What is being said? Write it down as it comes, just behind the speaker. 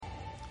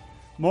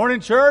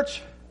Morning,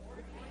 church.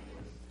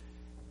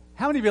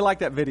 How many of you like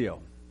that video?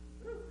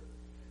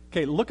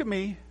 Okay, look at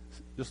me.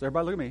 Just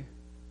everybody look at me.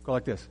 Go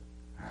like this.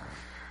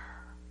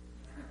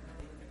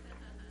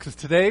 Because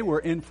today we're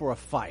in for a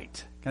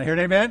fight. Can I hear an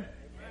amen? Amen.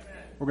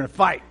 We're going to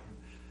fight.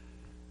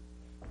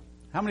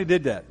 How many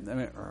did that? I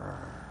mean,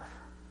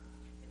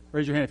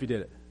 raise your hand if you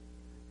did it.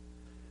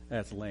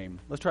 That's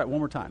lame. Let's try it one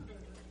more time.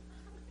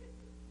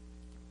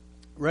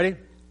 Ready?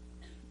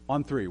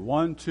 On three.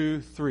 1,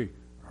 2, 3.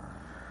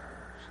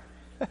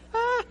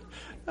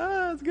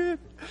 That's good.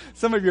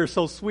 Some of you are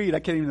so sweet, I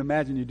can't even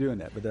imagine you doing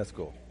that, but that's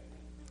cool.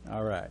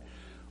 All right.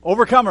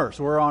 Overcomers.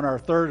 We're on our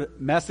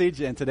third message,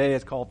 and today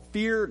it's called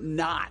Fear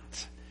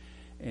Not.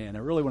 And I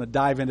really want to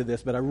dive into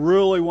this, but I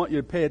really want you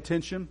to pay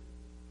attention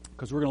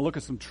because we're going to look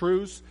at some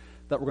truths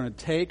that we're going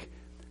to take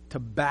to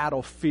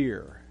battle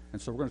fear.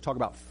 And so we're going to talk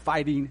about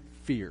fighting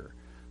fear.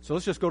 So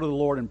let's just go to the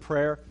Lord in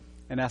prayer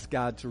and ask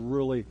God to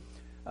really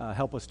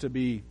help us to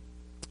be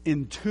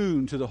in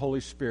tune to the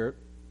Holy Spirit.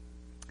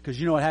 Because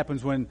you know what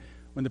happens when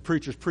the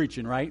preacher's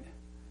preaching, right?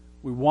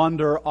 We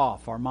wander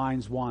off. Our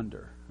minds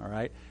wander, all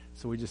right?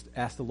 So we just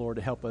ask the Lord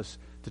to help us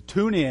to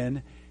tune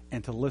in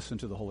and to listen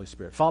to the Holy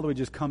Spirit. Father, we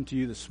just come to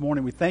you this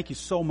morning. We thank you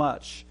so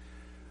much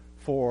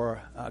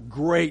for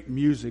great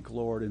music,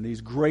 Lord, and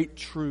these great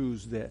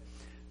truths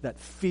that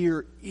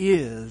fear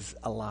is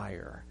a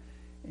liar.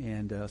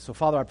 And so,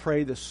 Father, I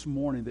pray this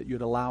morning that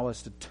you'd allow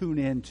us to tune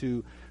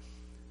into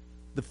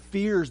the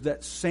fears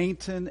that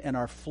Satan and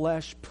our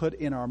flesh put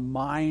in our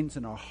minds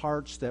and our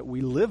hearts that we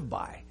live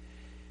by.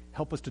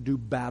 Help us to do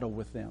battle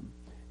with them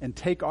and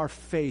take our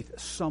faith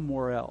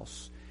somewhere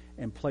else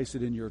and place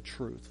it in your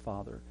truth,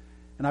 Father.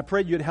 And I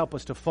pray you'd help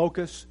us to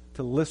focus,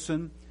 to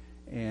listen,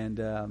 and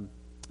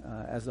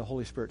as the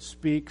Holy Spirit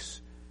speaks,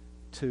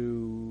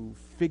 to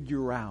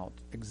figure out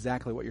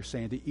exactly what you're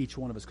saying to each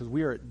one of us, because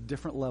we are at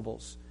different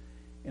levels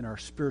in our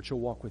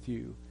spiritual walk with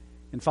you.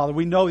 And Father,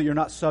 we know that you're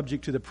not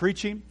subject to the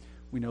preaching.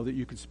 We know that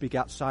you can speak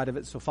outside of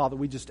it. So, Father,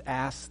 we just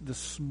ask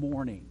this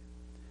morning,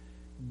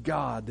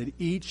 God, that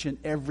each and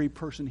every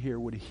person here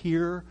would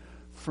hear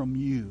from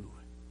you.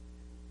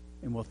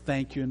 And we'll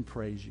thank you and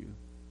praise you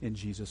in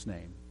Jesus'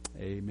 name.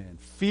 Amen.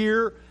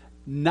 Fear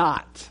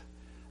not.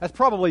 That's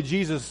probably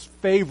Jesus'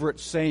 favorite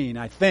saying,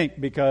 I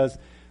think, because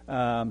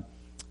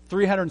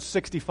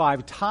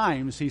 365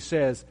 times he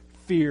says,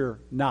 fear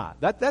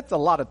not. That's a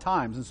lot of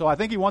times. And so I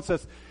think he wants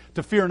us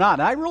to fear not.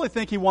 And I really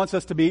think he wants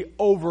us to be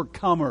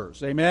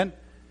overcomers. Amen?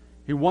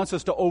 He wants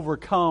us to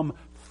overcome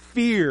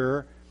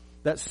fear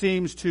that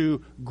seems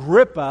to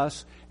grip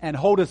us and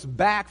hold us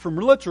back from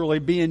literally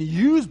being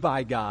used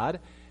by God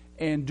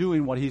and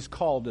doing what he's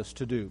called us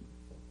to do.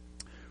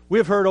 We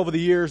have heard over the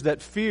years that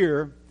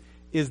fear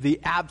is the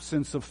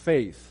absence of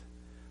faith.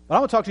 But I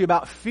want to talk to you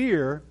about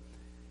fear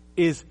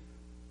is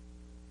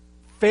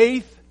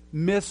faith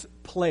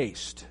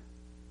misplaced.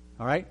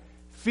 All right?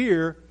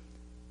 Fear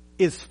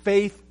is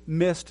faith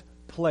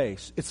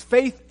misplaced. It's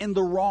faith in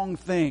the wrong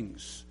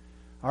things.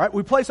 All right?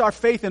 We place our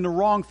faith in the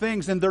wrong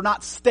things and they're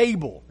not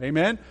stable.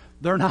 Amen?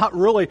 They're not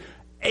really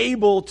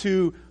able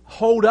to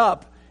hold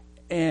up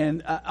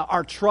and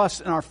our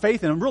trust and our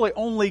faith in them. Really,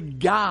 only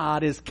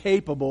God is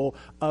capable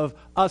of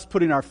us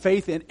putting our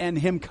faith in and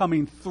him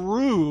coming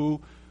through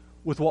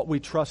with what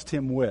we trust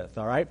him with.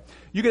 All right?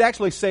 You could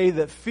actually say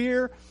that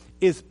fear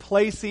is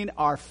placing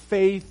our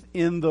faith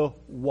in the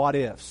what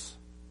ifs.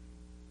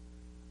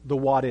 The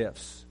what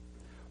ifs.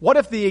 What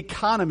if the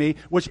economy,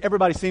 which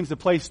everybody seems to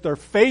place their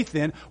faith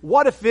in,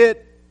 what if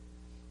it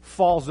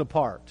falls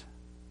apart?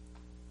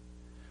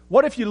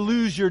 What if you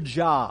lose your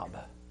job?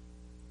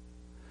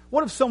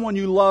 What if someone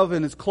you love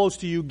and is close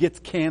to you gets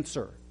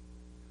cancer?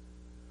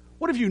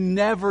 What if you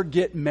never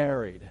get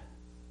married?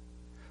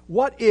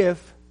 What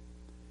if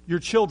your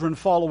children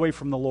fall away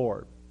from the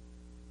Lord?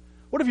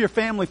 What if your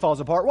family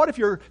falls apart? What if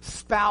your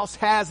spouse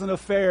has an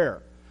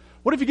affair?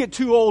 What if you get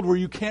too old where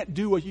you can't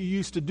do what you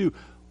used to do?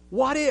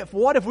 What if?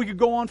 What if we could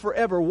go on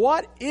forever?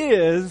 What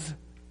is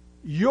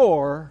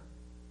your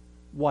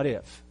what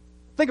if?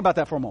 Think about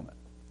that for a moment.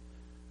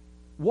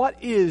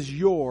 What is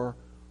your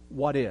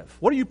what if?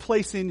 What are you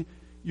placing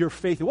your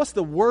faith in? What's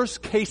the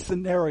worst case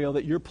scenario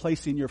that you're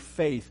placing your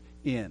faith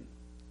in?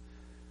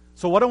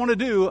 So what I want to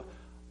do,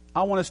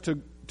 I want us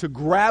to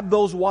grab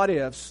those what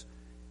ifs,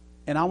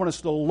 and I want us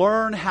to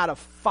learn how to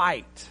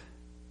fight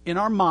in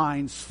our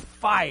minds,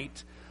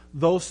 fight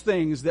those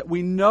things that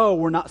we know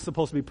we're not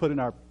supposed to be putting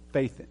our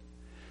faith in.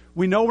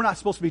 We know we're not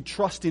supposed to be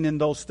trusting in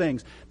those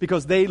things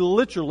because they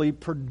literally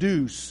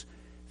produce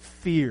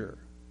fear.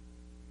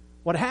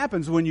 What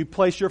happens when you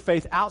place your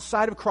faith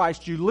outside of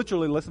Christ, you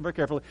literally, listen very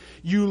carefully,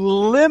 you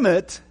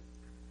limit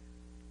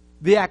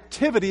the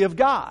activity of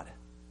God.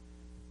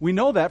 We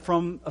know that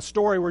from a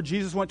story where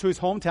Jesus went to his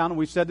hometown, and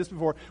we've said this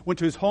before, went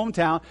to his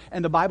hometown,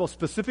 and the Bible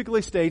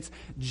specifically states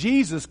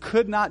Jesus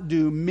could not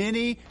do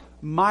many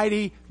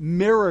mighty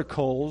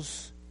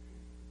miracles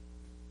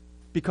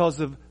because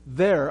of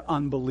their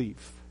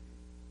unbelief.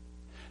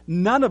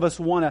 None of us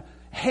want to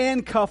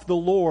handcuff the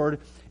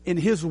Lord in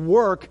his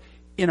work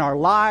in our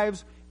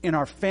lives, in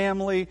our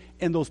family,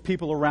 in those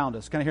people around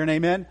us. Can I hear an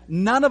amen?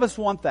 None of us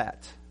want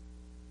that.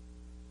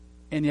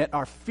 And yet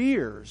our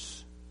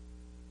fears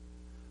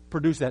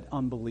produce that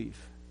unbelief.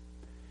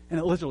 And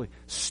it literally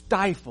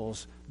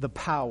stifles the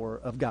power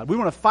of God. We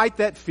want to fight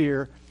that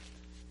fear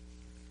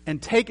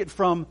and take it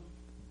from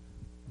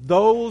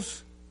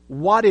those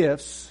what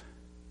ifs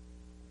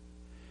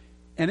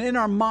and in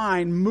our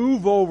mind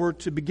move over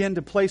to begin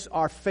to place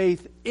our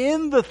faith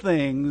in the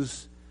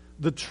things,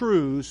 the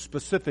truths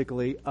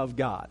specifically of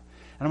God.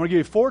 And I'm going to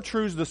give you 4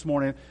 truths this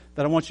morning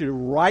that I want you to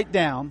write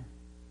down,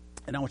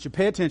 and I want you to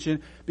pay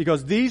attention,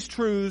 because these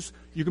truths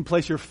you can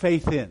place your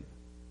faith in.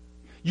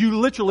 You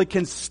literally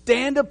can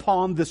stand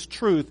upon this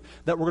truth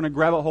that we're going to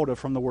grab a hold of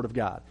from the Word of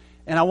God.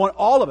 And I want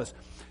all of us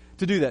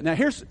to do that. Now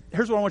here's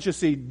what I want you to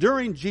see.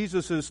 During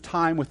Jesus'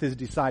 time with His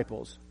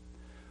disciples,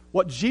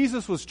 what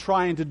Jesus was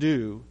trying to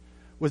do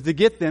was to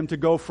get them to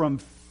go from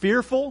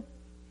fearful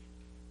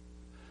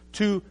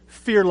to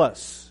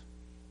fearless.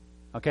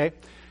 Okay?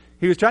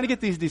 He was trying to get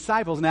these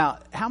disciples. Now,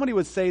 how many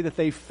would say that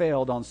they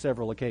failed on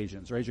several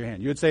occasions? Raise your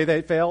hand. You would say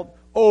they failed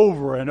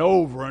over and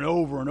over and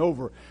over and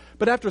over.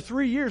 But after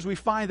 3 years, we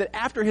find that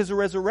after His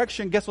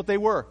resurrection, guess what they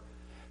were?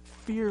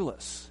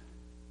 Fearless.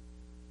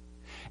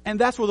 And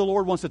that's where the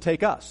Lord wants to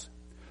take us.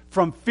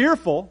 From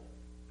fearful,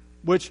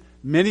 which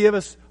many of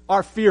us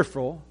are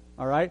fearful,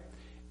 all right?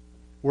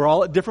 We're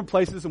all at different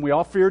places and we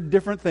all fear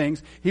different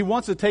things. He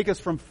wants to take us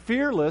from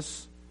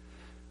fearless,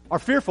 or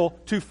fearful,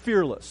 to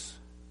fearless.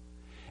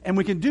 And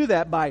we can do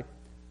that by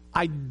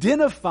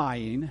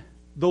identifying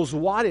those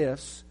what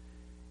ifs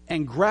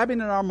and grabbing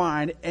in our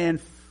mind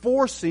and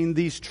forcing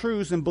these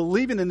truths and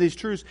believing in these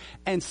truths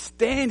and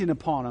standing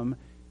upon them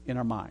in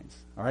our minds.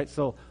 All right,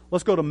 so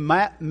let's go to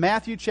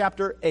Matthew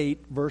chapter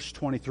 8, verse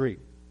 23.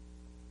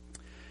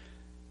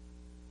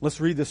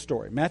 Let's read this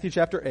story. Matthew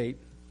chapter 8,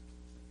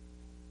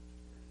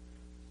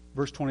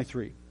 verse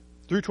 23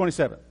 through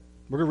 27.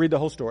 We're going to read the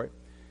whole story.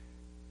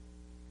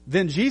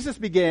 Then Jesus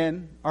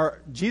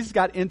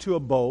got into a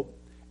boat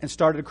and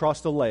started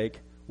across the lake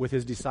with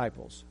His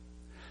disciples.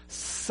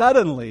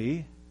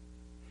 Suddenly,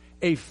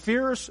 a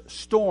fierce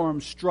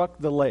storm struck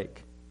the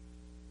lake,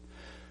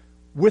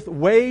 with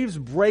waves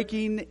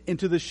breaking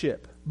into the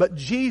ship. But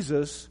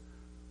Jesus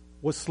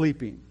was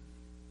sleeping.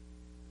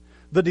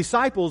 The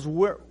disciples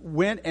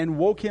went and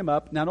woke Him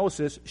up, now notice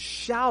this,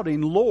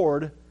 shouting,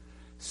 "Lord,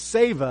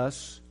 save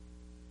us,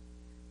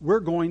 we're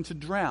going to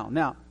drown."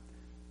 Now,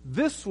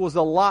 this was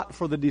a lot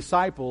for the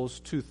disciples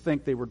to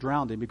think they were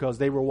drowning, because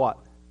they were what?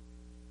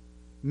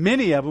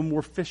 Many of them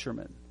were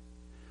fishermen.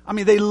 I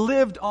mean, they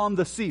lived on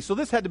the sea. So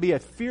this had to be a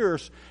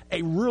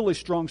really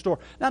strong storm.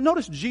 Now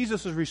notice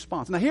Jesus'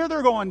 response. Now here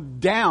they're going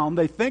down.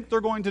 They think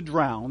they're going to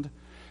drown.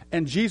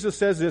 And Jesus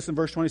says this in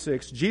verse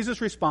 26.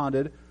 Jesus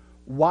responded,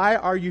 "Why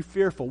are you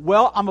fearful?"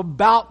 "Well, I'm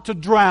about to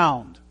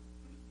drown."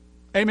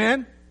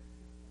 Amen?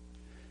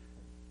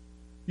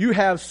 "You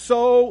have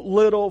so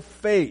little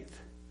faith."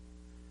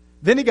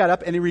 Then He got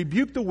up and He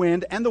rebuked the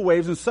wind and the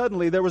waves, and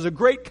suddenly there was a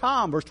great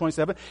calm, verse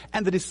 27.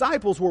 And the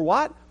disciples were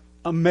what?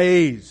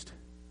 Amazed.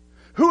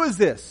 "Who is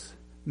this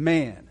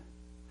man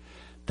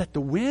that the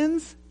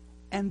winds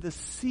and the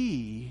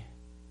sea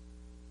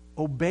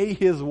obey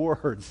His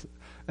words?"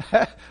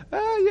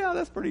 Yeah,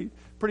 that's pretty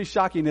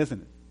shocking,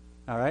 isn't it?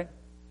 All right?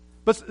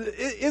 But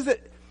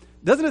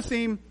doesn't it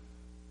seem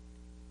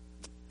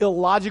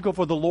illogical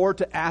for the Lord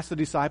to ask the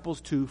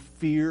disciples to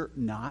fear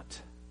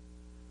not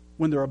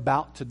when they're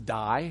about to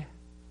die?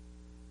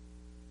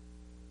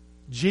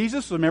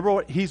 Jesus, remember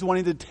what He's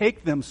wanting to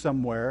take them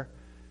somewhere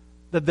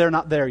that they're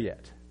not there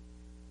yet.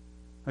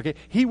 Okay?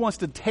 He wants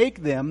to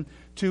take them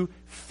to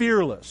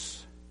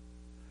fearless.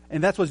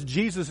 And that's what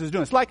Jesus is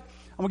doing. It's like,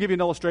 I'm going to give you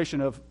an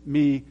illustration of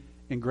me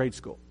in grade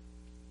school.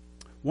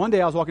 One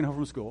day I was walking home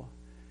from school,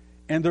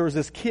 and there was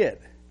this kid,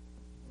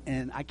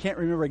 and I can't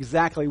remember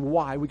exactly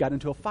why we got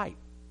into a fight.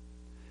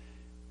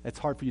 It's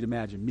hard for you to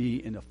imagine me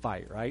in a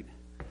fight, right?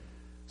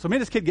 So me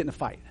and this kid get in a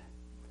fight.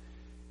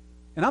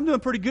 And I'm doing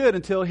pretty good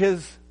until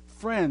his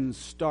friends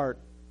start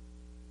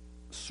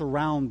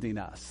surrounding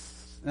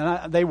us.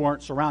 And they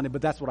weren't surrounded,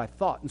 but that's what I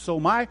thought. And so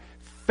my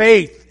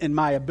faith in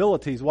my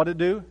abilities, what did it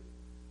do?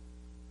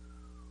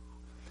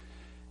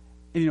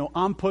 And,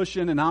 I'm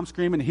pushing and I'm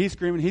screaming, he's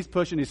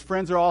pushing, his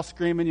friends are all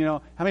screaming,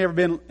 How many ever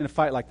been in a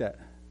fight like that?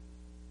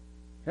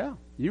 Yeah,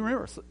 you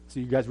remember. So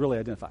you guys really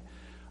identify.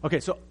 Okay,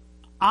 so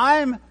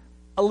I'm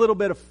a little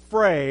bit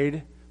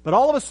afraid, but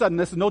all of a sudden,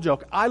 this is no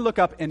joke, I look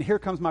up and here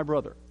comes my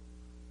brother,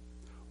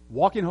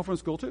 walking home from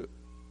school too.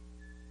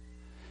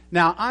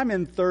 Now, I'm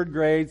in 3rd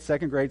grade,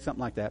 2nd grade, something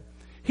like that.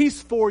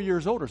 He's 4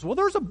 years older. So, well,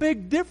 there's a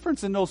big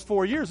difference in those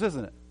 4 years,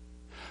 isn't it?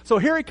 So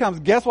here he comes.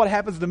 Guess what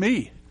happens to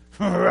me?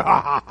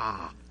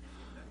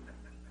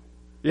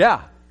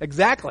 Yeah,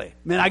 exactly.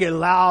 Man, I get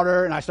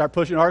louder and I start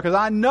pushing harder because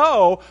I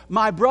know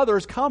my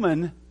brother's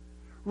coming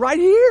right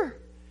here.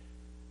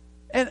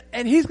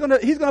 And he's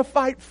gonna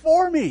fight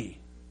for me.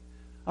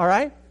 All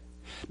right?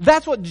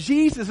 That's what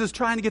Jesus is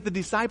trying to get the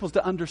disciples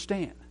to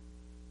understand.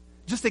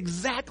 Just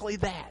exactly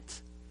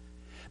that.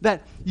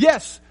 That,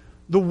 yes,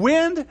 the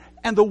wind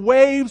and the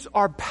waves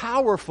are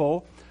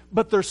powerful,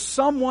 but there's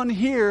someone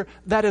here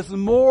that is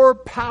more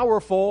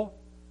powerful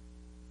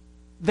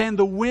than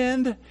the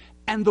wind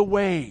and the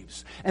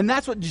waves. And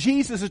that's what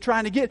Jesus is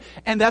trying to get.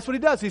 And that's what he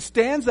does. He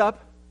stands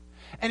up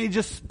and he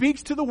just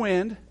speaks to the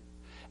wind,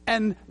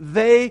 and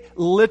they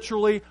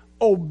literally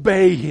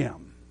obey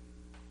him.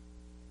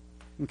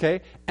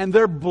 Okay? And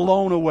they're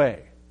blown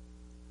away.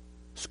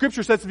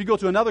 Scripture says, if you go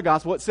to another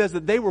gospel, it says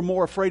that they were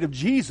more afraid of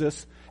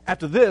Jesus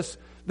after this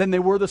than they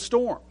were the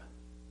storm,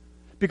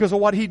 because of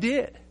what he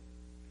did.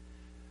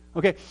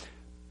 Okay?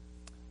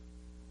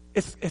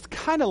 It's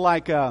kind of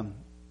like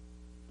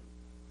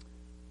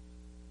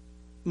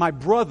my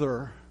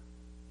brother,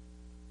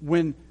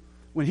 when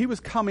he was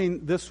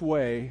coming this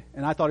way,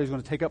 and I thought he was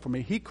going to take up for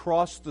me, he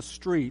crossed the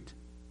street,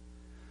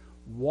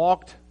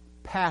 walked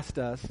past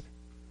us,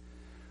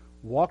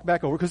 walked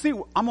back over. Because see,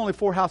 I'm only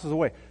 4 houses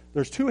away.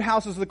 There's 2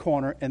 houses in the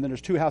corner, and then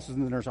there's 2 houses,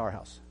 and then there's our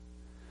house.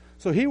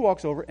 So he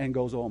walks over and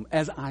goes home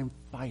as I'm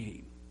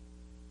fighting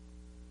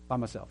by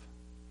myself.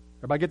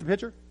 Everybody get the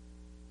picture?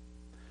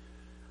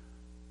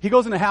 He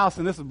goes in the house,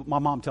 and this is my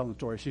mom telling the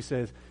story. She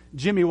says,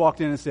 Jimmy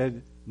walked in and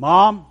said,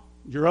 Mom,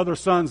 your other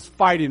son's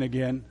fighting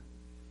again.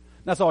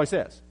 That's all he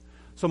says.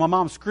 So my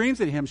mom screams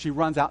at him. She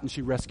runs out and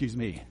she rescues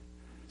me.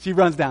 She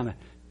runs down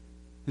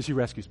and she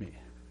rescues me.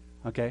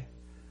 Okay?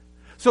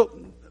 So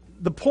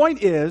the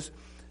point is,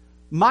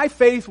 my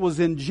faith was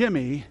in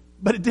Jimmy,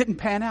 but it didn't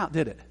pan out,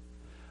 did it?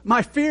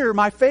 My faith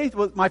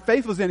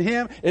was in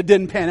him. It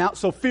didn't pan out.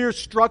 So fear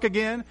struck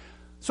again.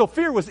 So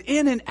fear was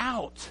in and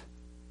out.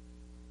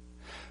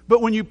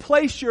 But when you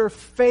place your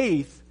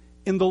faith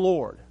in the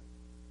Lord,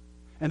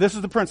 and this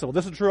is the principle,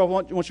 this is true, I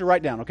want you to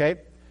write down,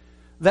 okay?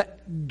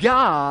 That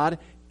God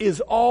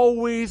is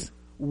always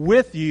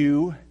with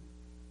you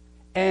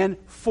and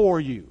for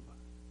you.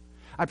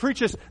 I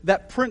preached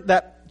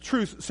that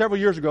truth several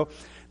years ago,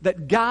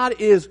 that God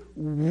is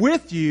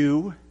with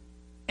you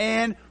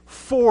and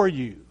for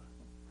you.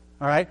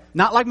 All right?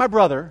 Not like my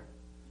brother,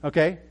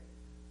 okay?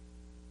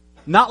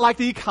 Not like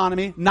the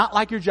economy, not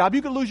like your job.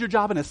 You could lose your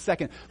job in a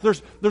second.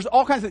 There's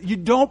all kinds of, you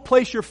don't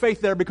place your faith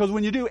there, because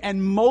when you do,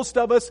 and most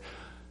of us,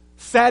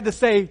 sad to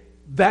say,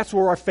 that's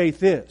where our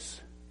faith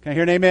is. Can I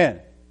hear an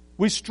amen?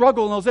 We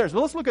struggle in those areas.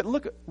 But let's look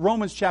at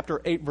Romans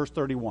chapter 8, verse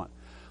 31.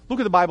 Look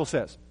what the Bible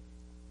says.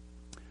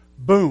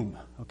 Boom.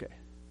 Okay.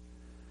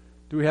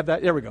 Do we have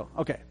that? There we go.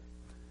 Okay.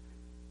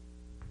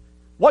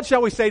 What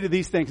shall we say to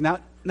these things? Now,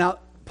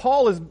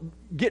 Paul is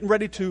getting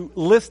ready to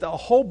list a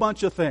whole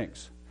bunch of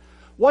things.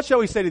 What shall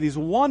we say to these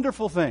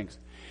wonderful things?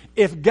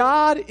 If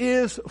God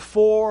is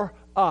for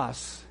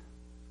us,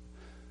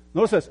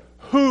 notice this,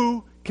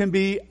 who can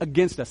be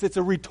against us? It's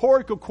a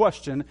rhetorical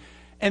question,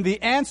 and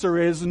the answer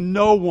is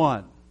no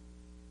one.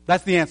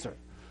 That's the answer.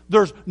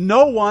 There's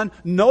no one,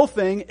 no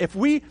thing. If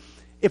we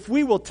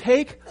will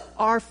take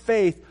our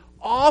faith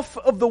off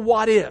of the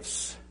what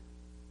ifs,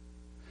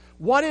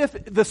 what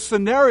if the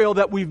scenario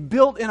that we've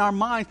built in our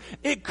mind,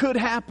 it could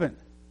happen,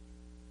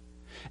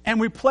 and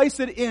we place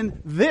it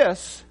in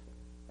this,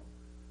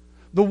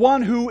 the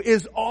one who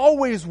is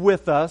always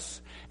with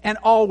us and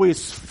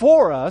always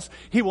for us,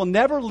 he will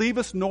never leave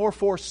us nor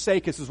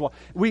forsake us as well.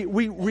 We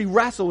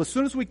wrestle as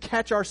soon as we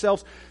catch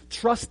ourselves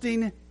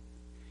trusting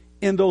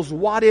in those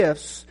what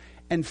ifs,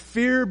 and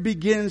fear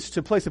begins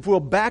to place. If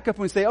we'll back up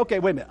and we say, okay,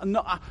 wait a minute,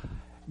 no,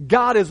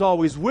 God is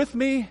always with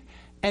me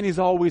and he's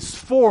always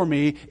for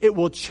me, it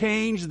will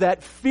change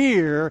that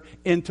fear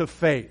into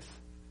faith.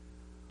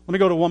 Let me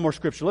go to one more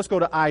scripture. Let's go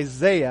to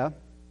Isaiah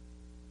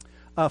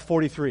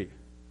 43.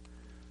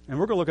 And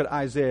we're going to look at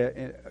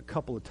Isaiah a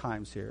couple of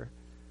times here.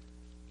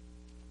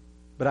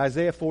 But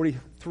Isaiah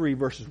 43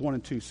 verses 1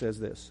 and 2 says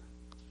this.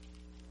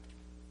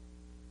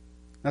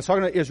 Now it's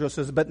talking to Israel. It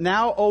says, but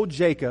now, O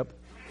Jacob,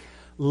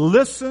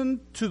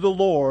 listen to the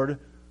Lord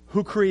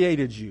who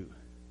created you.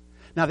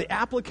 Now the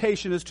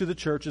application is to the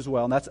church as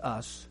well, and that's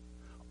us.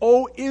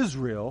 O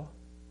Israel,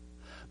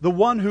 the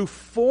one who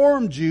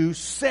formed you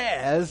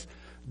says,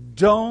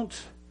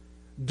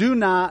 do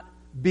not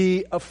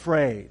be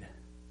afraid.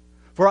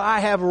 For I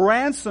have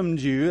ransomed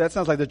you. That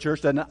sounds like the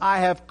church, doesn't it? I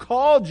have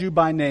called you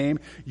by name.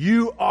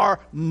 You are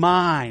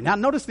mine. Now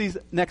notice these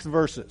next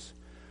verses.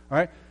 All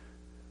right?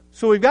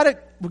 So we've got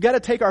to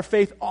take our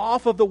faith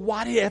off of the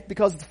what if,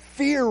 because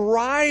fear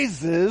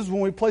rises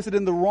when we place it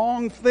in the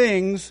wrong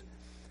things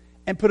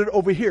and put it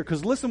over here.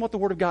 Because listen what the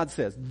Word of God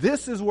says.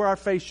 This is where our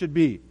faith should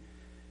be.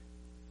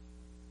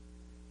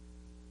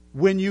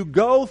 When you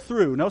go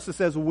through, notice it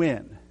says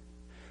when.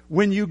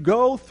 When you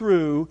go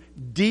through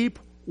deep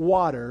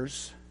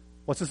waters,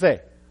 what's it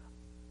say?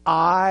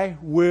 I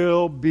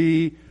will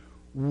be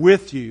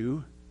with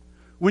you.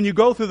 When you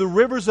go through the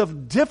rivers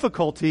of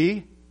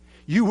difficulty,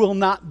 you will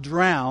not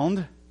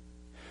drown.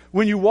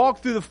 When you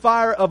walk through the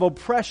fire of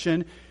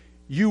oppression,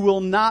 you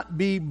will not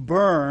be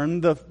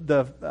burned.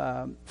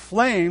 The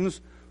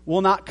flames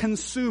will not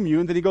consume you.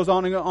 And then he goes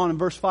on and on in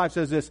verse 5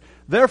 says this,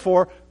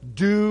 therefore,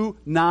 do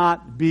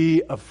not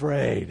be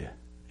afraid.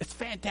 It's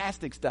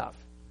fantastic stuff.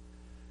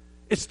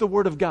 It's the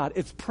Word of God.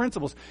 It's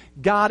principles.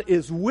 God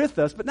is with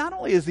us, but not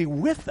only is he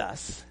with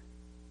us,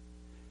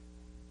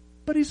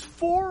 but He's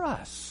for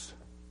us.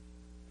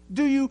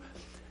 Do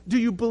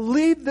you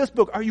believe this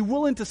book? Are you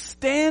willing to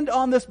stand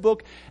on this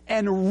book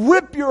and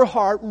rip your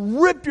heart,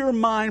 rip your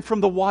mind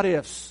from the what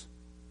ifs?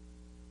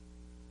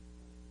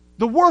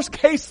 The worst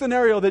case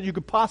scenario that you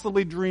could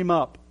possibly dream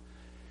up.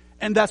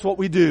 And that's what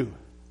we do.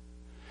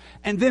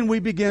 And then we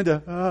begin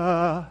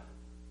to,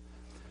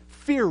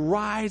 fear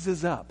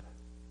rises up.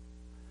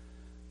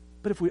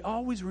 But if we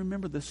always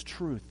remember this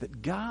truth,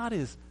 that God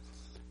is,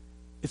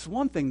 it's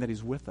one thing that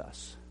He's with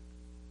us,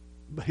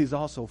 but He's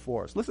also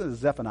for us. Listen to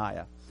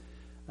Zephaniah,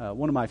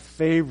 one of my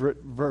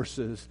favorite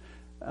verses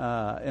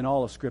in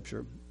all of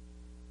Scripture.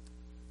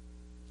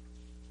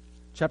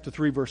 Chapter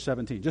 3, verse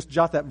 17. Just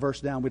jot that verse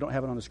down. We don't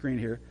have it on the screen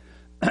here.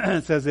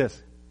 It says this.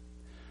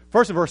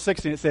 First in verse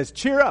 16, it says,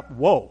 cheer up.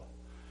 Whoa.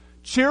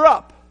 Cheer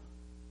up.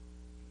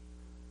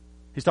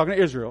 He's talking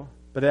to Israel,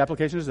 but the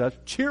application is us.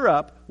 Cheer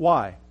up.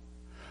 Why?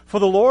 For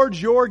the Lord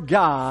your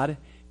God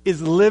is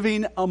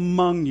living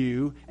among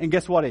you. And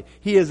guess what?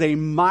 He is a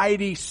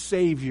mighty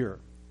Savior.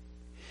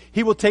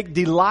 He will take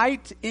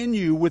delight in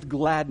you with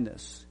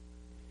gladness.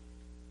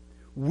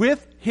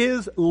 With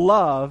His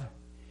love,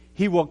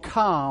 He will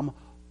calm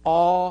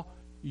all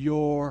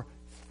your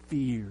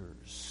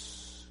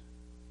fears.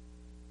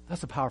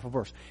 That's a powerful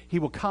verse. He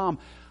will calm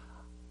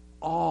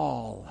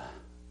all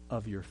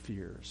of your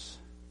fears.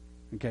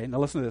 Okay, now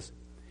listen to this.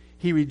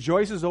 He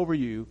rejoices over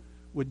you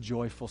with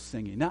joyful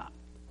singing. Now,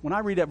 when I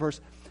read that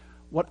verse,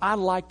 what I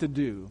like to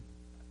do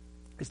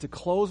is to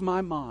close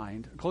my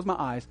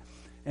eyes,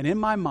 and in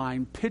my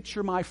mind,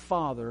 picture my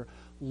Father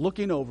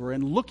looking over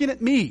and looking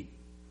at me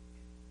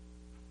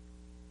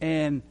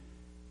and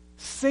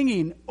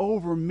singing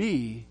over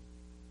me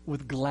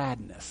with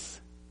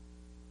gladness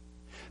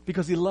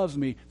because He loves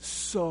me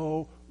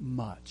so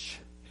much.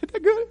 Isn't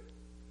that good?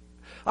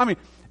 I mean,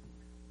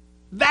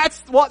 that's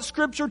what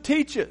Scripture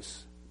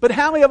teaches. But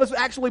how many of us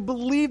actually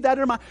believe that in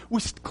our mind? We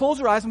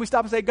close our eyes and we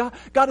stop and say,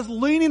 God is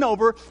leaning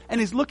over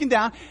and He's looking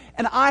down,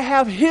 and I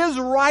have His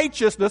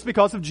righteousness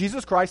because of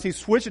Jesus Christ. He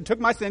switched and took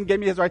my sin, gave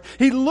me His right.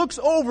 He looks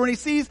over and He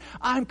sees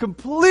I'm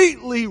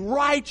completely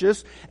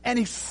righteous, and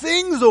He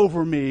sings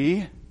over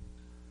me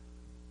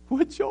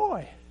with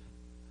joy.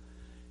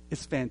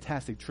 It's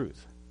fantastic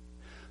truth.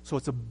 So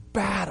it's a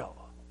battle.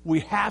 We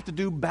have to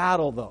do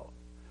battle, though.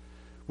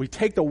 We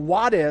take the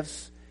what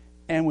ifs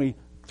and we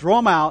throw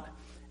them out,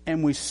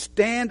 and we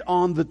stand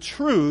on the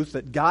truth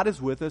that God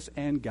is with us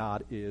and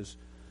God is,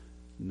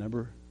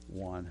 number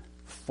one,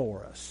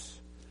 for us.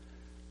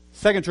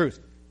 Second truth.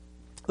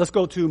 Let's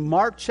go to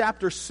Mark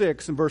chapter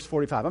 6 and verse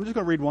 45. I'm just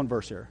going to read one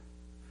verse here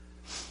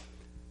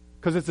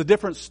because it's a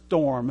different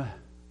storm.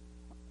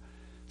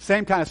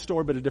 Same kind of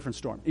story, but a different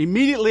storm.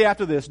 Immediately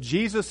after this,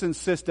 Jesus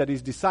insists that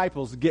His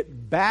disciples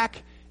get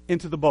back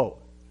into the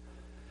boat.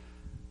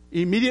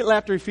 Immediately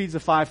after He feeds the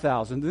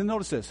 5,000, then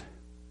notice this.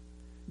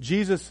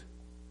 Jesus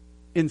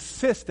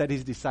insists that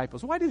His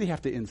disciples. Why did He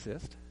have to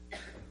insist?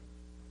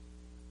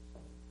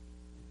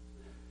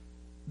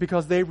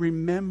 Because they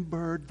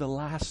remembered the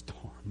last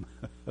storm.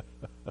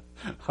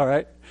 All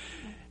right?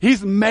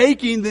 He's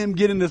making them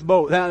get in this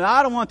boat. Now,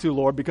 I don't want to,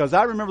 Lord, because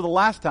I remember the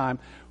last time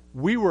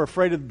we were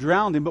afraid of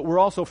drowning, but we're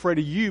also afraid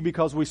of You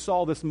because we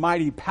saw this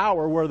mighty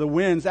power where the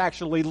winds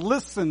actually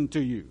listened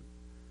to You.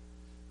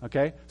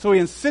 Okay? So He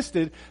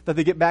insisted that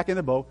they get back in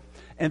the boat,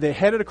 and they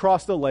headed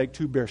across the lake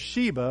to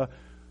Beersheba,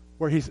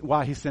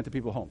 while He sent the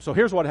people home. So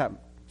here's what happened.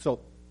 So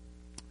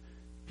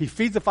He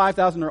feeds the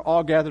 5,000. They're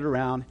all gathered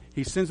around.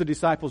 He sends the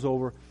disciples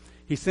over.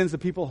 He sends the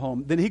people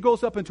home. Then He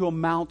goes up into a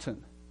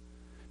mountain.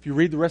 If you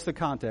read the rest of the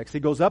context, He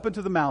goes up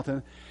into the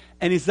mountain,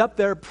 and He's up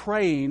there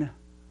praying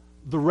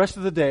the rest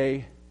of the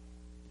day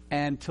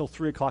until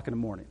 3 o'clock in the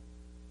morning.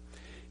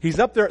 He's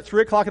up there at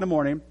 3 o'clock in the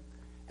morning,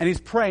 and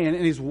He's praying,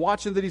 and He's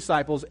watching the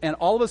disciples, and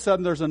all of a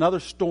sudden there's another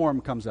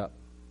storm comes up.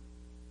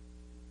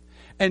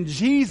 And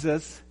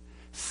Jesus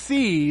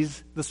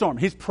sees the storm.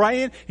 He's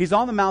praying, He's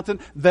on the mountain,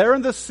 they're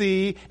in the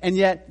sea, and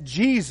yet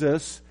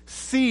Jesus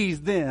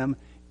sees them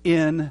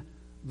in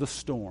the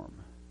storm.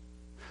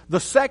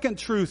 The second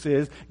truth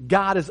is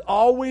God is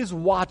always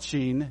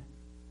watching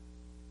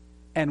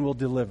and will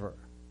deliver.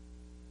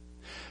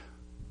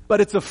 But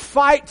it's a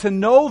fight to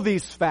know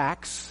these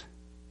facts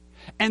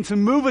and to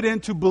move it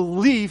into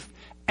belief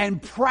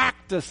and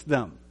practice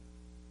them.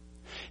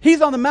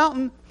 He's on the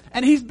mountain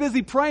and He's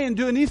busy praying,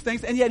 doing these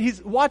things, and yet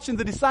He's watching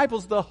the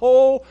disciples the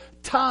whole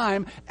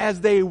time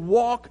as they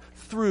walk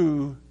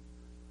through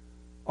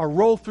or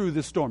roll through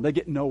this storm. They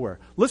get nowhere.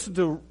 Listen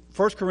to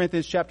 1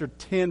 Corinthians chapter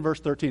 10, verse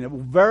 13. A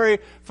very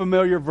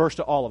familiar verse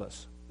to all of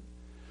us.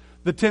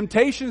 The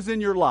temptations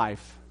in your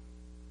life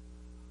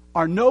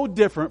are no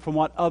different from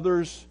what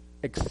others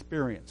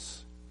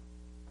experience.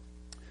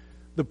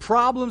 The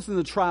problems and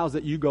the trials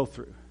that you go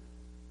through,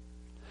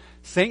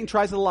 Satan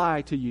tries to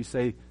lie to you,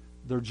 say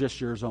they're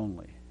just yours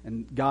only.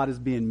 And God is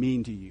being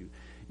mean to you.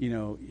 You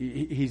know,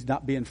 He's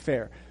not being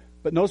fair.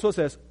 But notice what it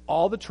says,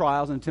 all the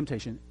trials and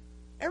temptation,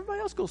 everybody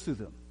else goes through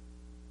them.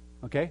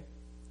 Okay?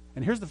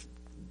 And here's the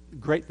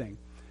great thing.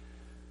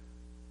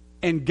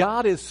 And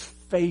God is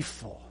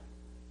faithful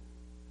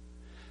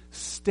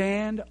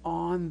stand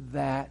on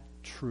that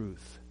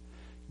truth.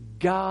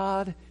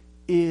 God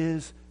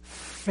is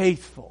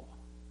faithful.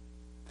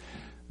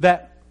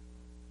 That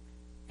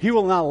He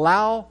will not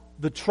allow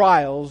the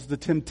trials, the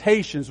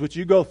temptations which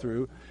you go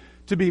through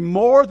to be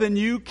more than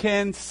you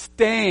can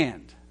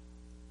stand.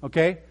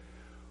 Okay?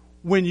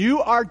 When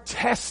you are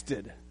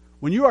tested,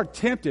 when you are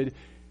tempted,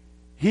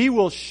 He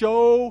will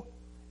show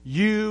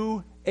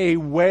you a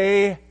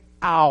way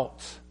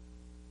out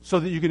so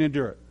that you can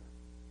endure it.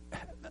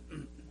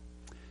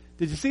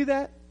 Did you see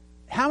that?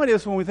 How many of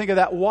us, when we think of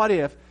that what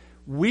if,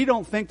 we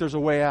don't think there's a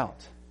way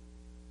out?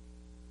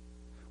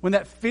 When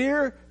that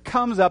fear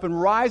comes up and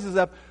rises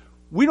up,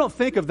 we don't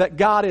think of that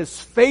God is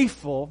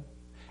faithful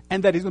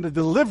and that He's going to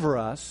deliver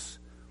us.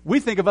 We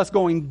think of us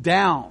going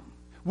down.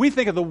 We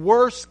think of the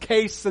worst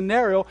case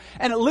scenario,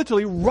 and it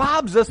literally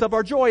robs us of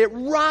our joy. It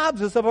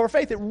robs us of our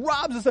faith. It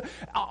robs us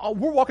of,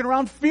 we're walking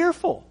around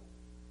fearful.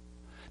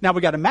 Now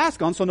we got a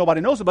mask on so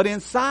nobody knows it, but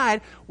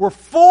inside we're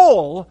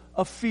full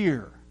of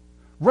fear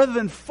rather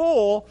than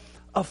full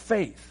of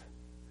faith.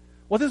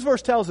 What this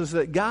verse tells us is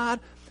that God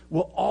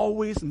will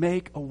always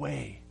make a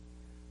way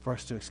for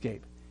us to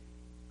escape.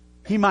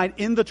 He might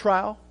end the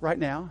trial right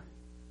now.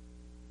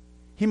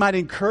 He might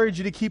encourage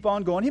you to keep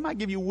on going. He might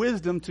give you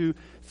wisdom to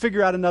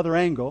figure out another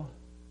angle.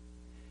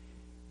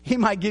 He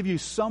might give you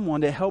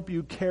someone to help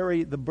you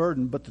carry the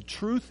burden. But the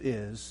truth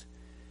is,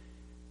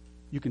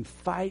 you can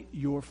fight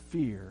your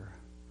fear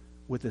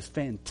with this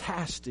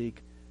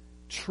fantastic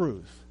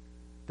truth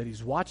that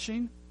He's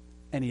watching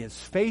and He is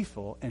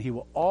faithful and He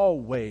will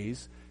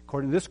always,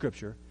 according to this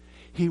scripture,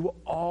 He will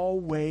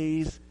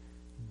always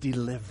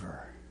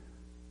deliver.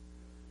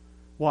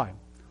 Why?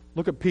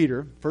 Look at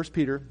Peter, 1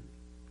 Peter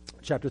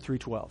chapter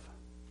 3:12.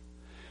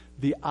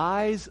 The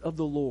eyes of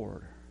the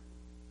Lord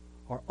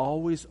are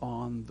always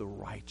on the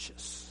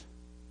righteous.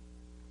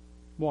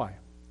 Why?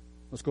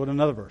 Let's go to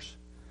another verse.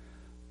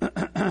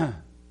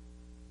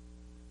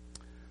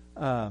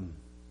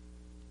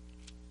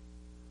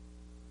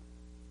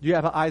 Do you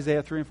have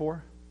Isaiah 3 and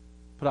 4?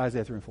 Put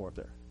Isaiah 3 and 4 up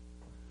there.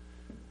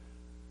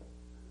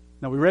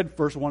 Now we read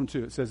verse 1 and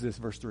 2. It says this,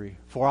 verse 3.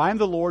 For I am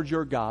the Lord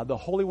your God, the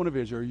Holy One of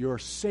Israel, your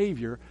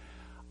Savior.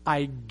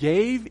 I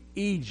gave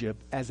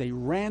Egypt as a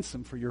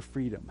ransom for your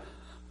freedom.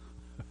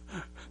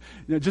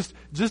 Just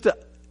to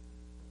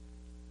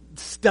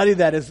study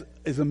that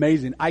is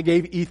amazing. I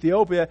gave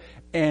Ethiopia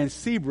and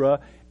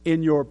Sebra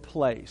in your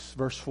place.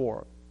 Verse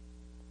 4.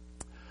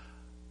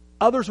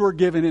 Others were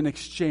given in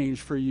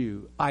exchange for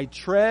you. I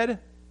traded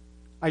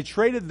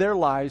their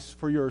lives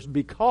for yours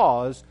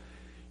because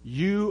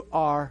you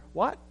are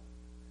what?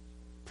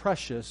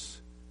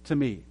 Precious to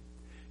me.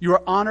 You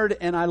are honored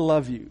and I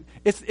love you.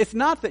 It's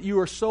not that you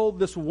are so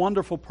this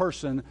wonderful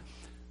person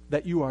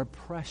that you are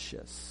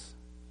precious.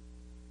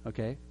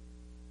 Okay?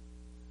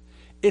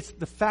 It's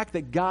the fact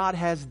that God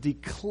has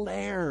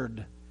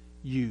declared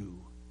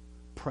you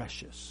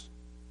precious.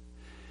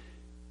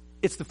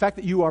 It's the fact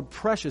that you are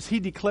precious. He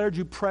declared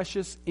you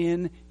precious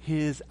in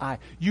His eye.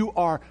 You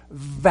are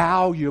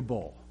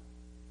valuable.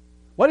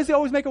 Why does He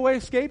always make a way to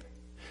escape?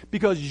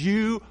 Because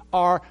you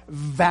are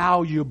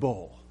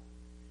valuable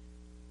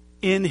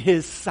in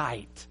His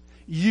sight.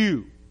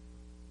 You.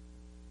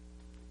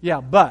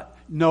 Yeah, but.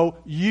 No,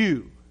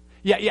 you.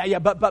 Yeah,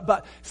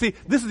 but. See,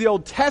 this is the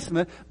Old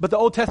Testament, but the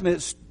Old Testament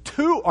is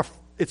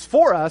it's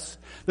for us.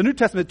 The New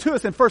Testament to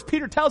us, and 1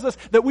 Peter tells us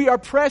that we are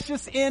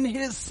precious in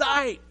His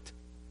sight.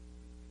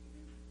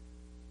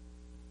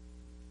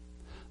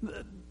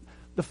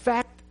 The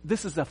fact,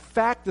 this is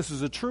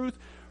a truth,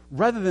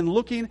 rather than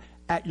looking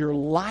at your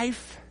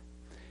life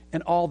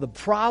and all the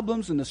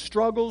problems and the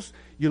struggles,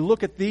 you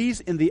look at these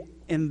in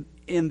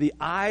the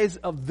eyes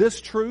of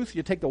this truth.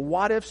 You take the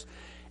what ifs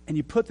and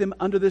you put them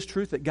under this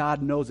truth that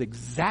God knows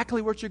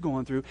exactly what you're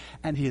going through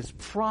and He has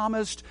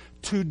promised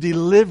to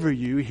deliver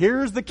you.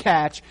 Here's the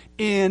catch: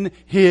 in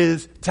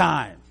His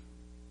time.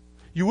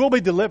 You will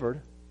be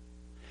delivered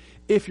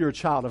if you're a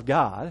child of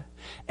God.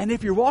 And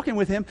if you're walking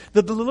with Him,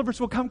 the deliverance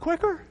will come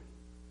quicker.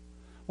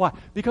 Why?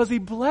 Because He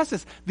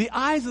blesses. The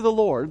eyes of the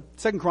Lord,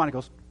 2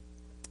 Chronicles,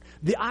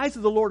 the eyes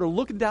of the Lord are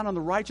looking down on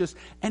the righteous,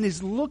 and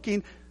He's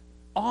looking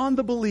on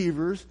the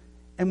believers.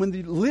 And when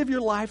you live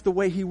your life the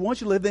way He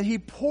wants you to live, then He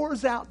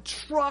pours out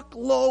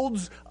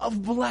truckloads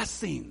of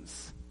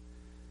blessings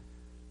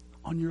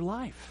on your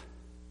life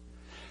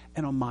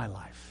and on my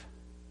life.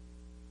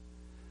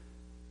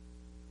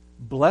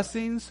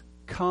 Blessings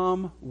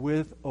come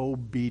with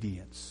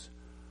obedience.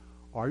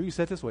 Or you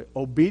said this way: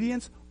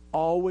 obedience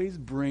always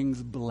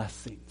brings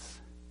blessings.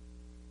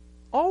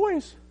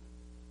 Always.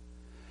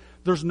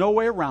 There's no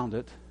way around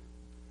it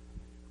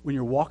when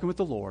you're walking with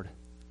the Lord.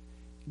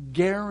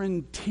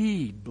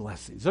 Guaranteed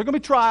blessings. There are going to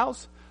be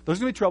trials, there's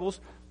going to be troubles,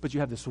 but you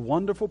have this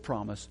wonderful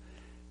promise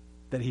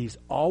that He's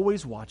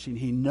always watching,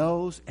 He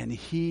knows, and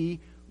He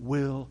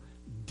will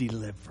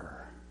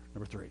deliver.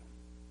 Number 3.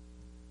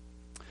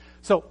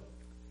 So,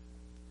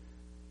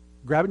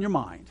 grab in your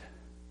mind,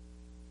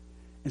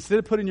 instead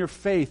of putting your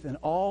faith in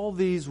all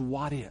these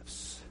what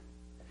ifs,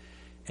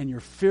 and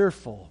you're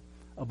fearful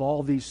of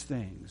all these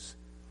things,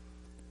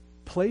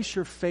 place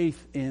your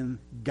faith in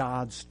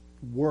God's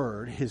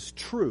word, his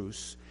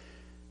truths,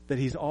 that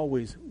he's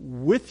always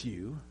with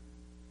you,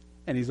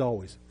 and he's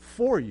always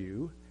for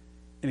you,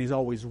 and he's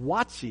always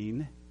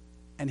watching,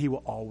 and he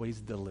will always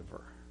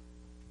deliver.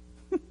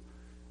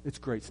 It's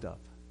great stuff.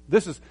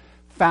 This is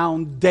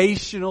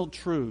foundational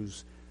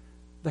truths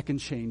that can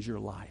change your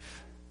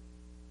life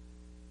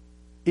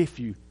if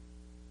you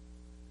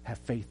have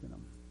faith in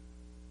them,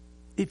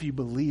 if you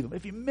believe them,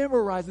 if you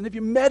memorize them, if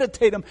you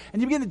meditate them,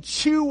 and you begin to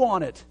chew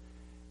on it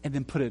and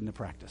then put it into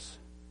practice.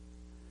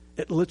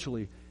 It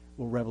literally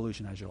will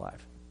revolutionize your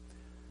life.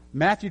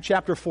 Matthew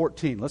chapter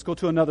 14. Let's go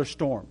to another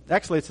storm.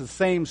 Actually, it's the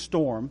same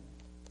storm,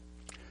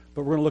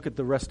 but we're going to look at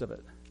the rest of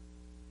it.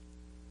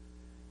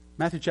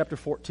 Matthew chapter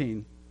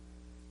 14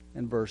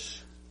 and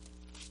verse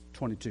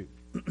 22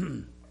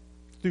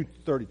 through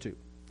 32.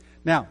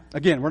 Now,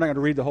 again, we're not going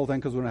to read the whole thing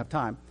because we don't have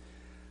time.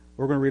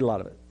 We're going to read a lot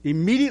of it.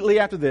 Immediately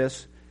after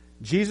this,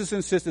 Jesus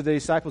insisted the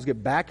disciples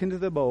get back into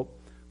the boat,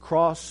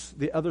 cross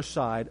the other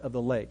side of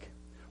the lake.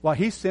 While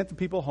he sent the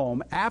people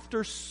home,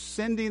 after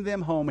sending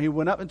them home, he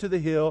went up into the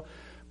hill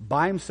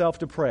by himself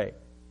to pray.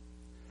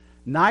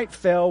 Night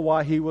fell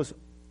while he was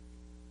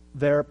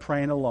there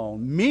praying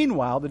alone.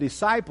 Meanwhile, the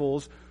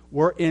disciples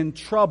were in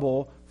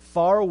trouble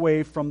far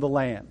away from the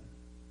land.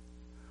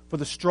 For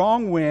the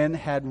strong wind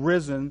had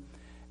risen,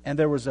 and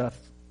they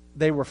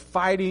were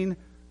fighting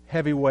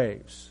heavy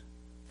waves.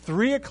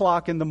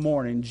 3:00 in the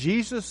morning,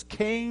 Jesus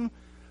came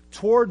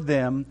toward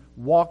them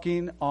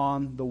walking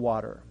on the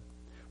water.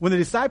 When the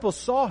disciples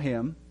saw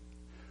him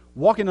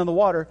walking on the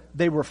water,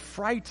 they were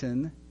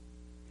frightened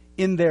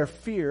in their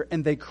fear,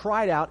 and they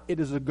cried out, "It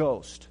is a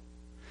ghost."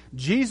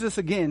 Jesus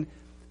again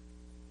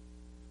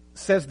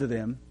says to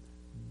them,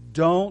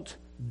 "Don't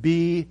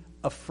be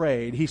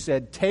afraid." He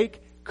said,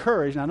 "Take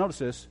courage." Now notice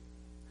this.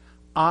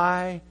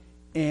 I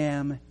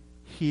am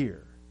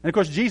here. And of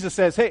course, Jesus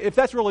says, "Hey, if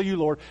that's really you,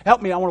 Lord,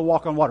 help me. I want to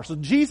walk on water." So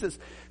Jesus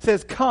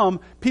says, "Come."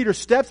 Peter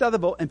steps out of the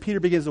boat, and Peter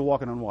begins to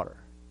walk on water.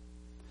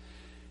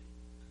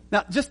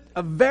 Now, just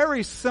a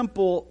very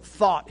simple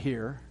thought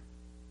here,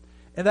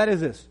 and that is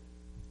this.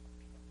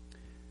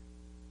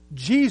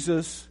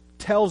 Jesus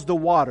tells the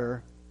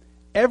water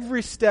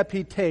every step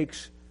he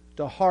takes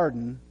to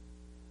harden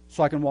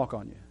so I can walk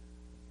on you.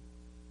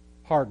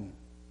 Harden.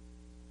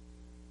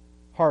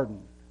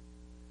 Harden.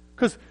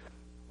 Because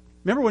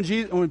remember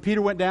when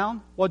Peter went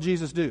down, what did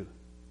Jesus do?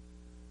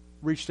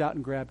 Reached out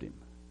and grabbed him.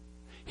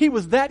 He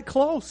was that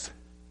close.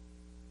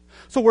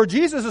 So where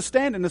Jesus is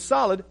standing is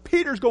solid,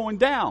 Peter's going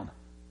down.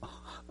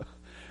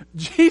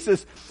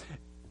 Jesus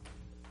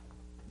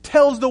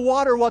tells the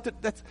water what to...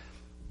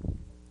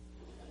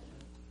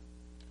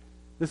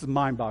 This is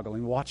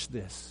mind-boggling. Watch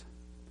this.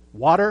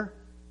 Water,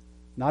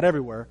 not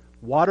everywhere,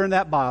 water in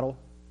that bottle,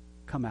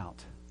 come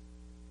out.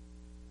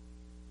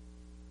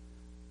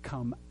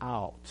 Come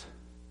out.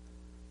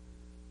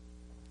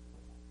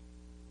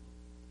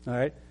 All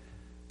right?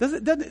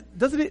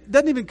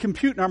 Doesn't even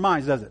compute in our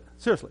minds, does it?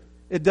 Seriously.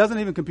 It doesn't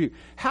even compute.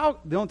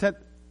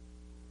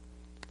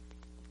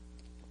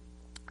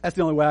 That's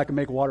the only way I can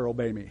make water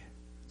obey me.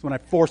 It's when I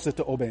force it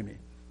to obey me.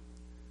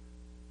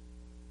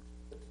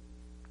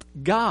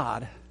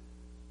 God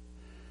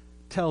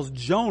tells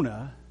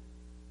Jonah,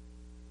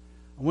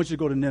 "I want you to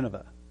go to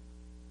Nineveh.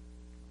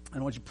 And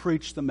I want you to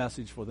preach the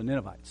message for the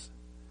Ninevites."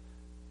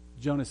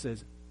 Jonah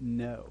says,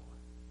 "No."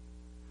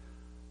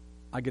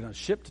 I get on a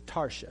ship to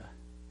Tarshish.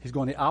 He's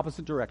going the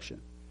opposite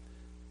direction.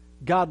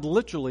 God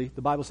literally,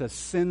 the Bible says,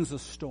 sends a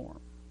storm.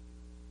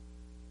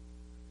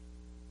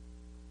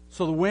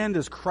 So the wind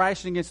is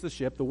crashing against the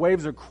ship. The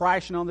waves are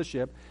crashing on the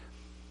ship.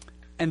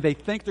 And they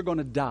think they're going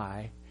to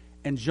die.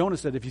 And Jonah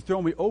said, "If you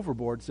throw me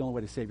overboard, it's the only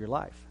way to save your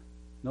life."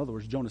 In other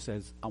words, Jonah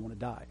says, "I want to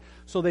die."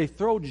 So they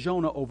throw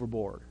Jonah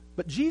overboard.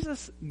 But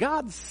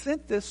God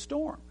sent this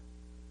storm.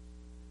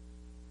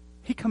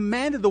 He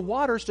commanded the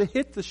waters to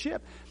hit the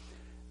ship.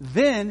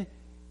 Then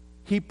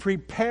he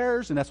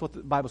prepares, and that's what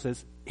the Bible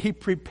says, he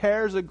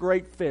prepares a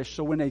great fish.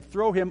 So when they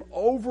throw him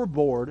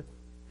overboard,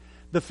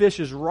 the fish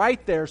is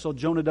right there so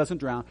Jonah doesn't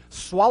drown,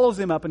 swallows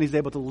him up, and he's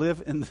able to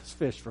live in this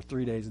fish for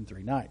 3 days and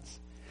 3 nights.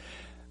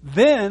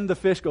 Then the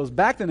fish goes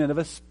back to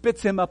Nineveh,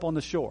 spits him up on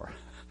the shore.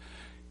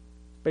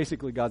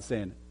 Basically, God's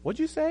saying, "What'd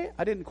you say?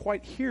 I didn't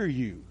quite hear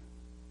you."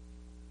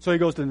 So he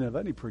goes to Nineveh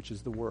and he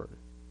preaches the word.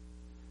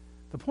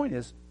 The point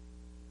is,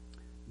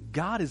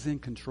 God is in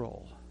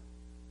control.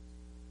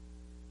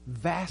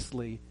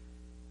 Vastly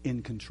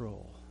in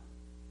control.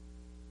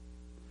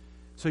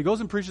 So he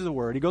goes and preaches the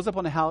word. He goes up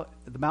on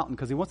the mountain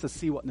because he wants to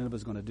see what Nineveh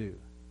is going to do.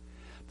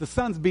 The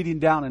sun's beating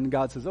down, and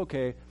God says,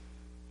 "Okay,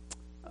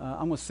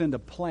 I'm going to send a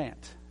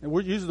plant." And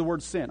we're using the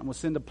word send. I'm going to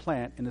send a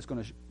plant, and it's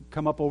going to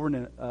come up over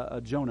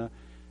Jonah,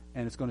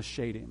 and it's going to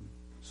shade him.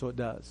 So it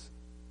does.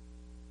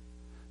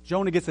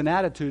 Jonah gets an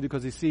attitude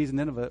because he sees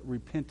Nineveh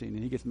repenting,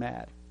 and he gets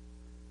mad.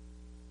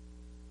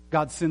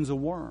 God sends a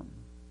worm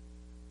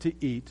to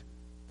eat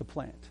the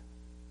plant.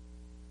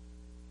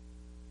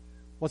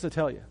 What's it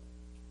tell you?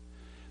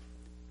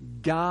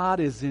 God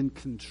is in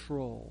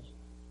control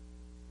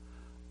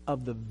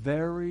of the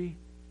very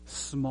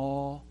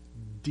small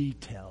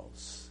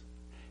details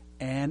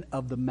and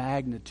of the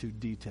magnitude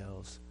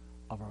details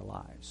of our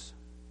lives.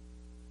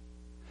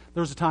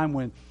 There was a time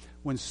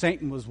when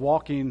Satan was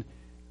walking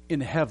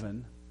in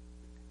heaven,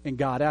 and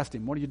God asked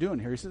him, "What are you doing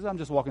here?" He says, "I'm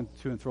just walking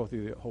to and fro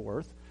through the whole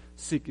earth,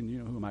 seeking,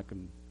 whom I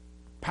can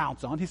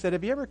pounce on." He said,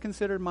 "Have you ever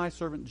considered my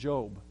servant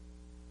Job?"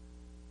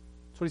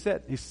 That's what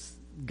he said.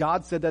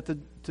 God said that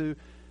to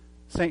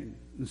Satan.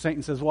 And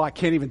Satan says, "Well, I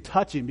can't even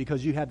touch him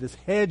because you have this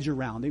hedge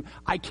around him.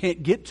 I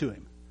can't get to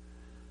him."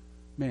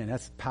 Man,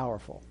 that's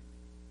powerful.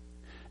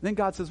 And then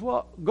God says,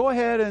 "Well, go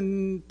ahead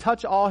and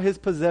touch all his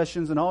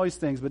possessions and all his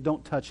things, but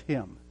don't touch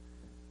him."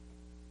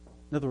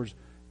 In other words,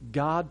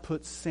 God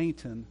put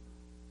Satan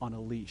on a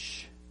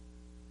leash.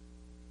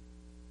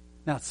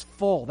 Now it's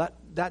full.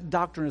 That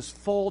doctrine is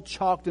full,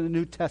 chalked in the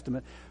New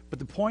Testament. But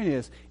the point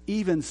is,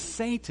 even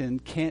Satan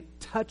can't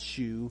touch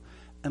you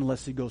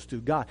unless he goes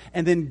through God.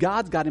 And then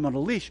God's got him on a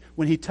leash.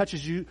 When he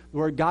touches you,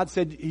 where God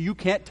said you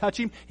can't touch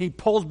him, he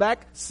pulls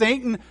back.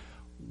 Satan,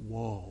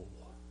 whoa.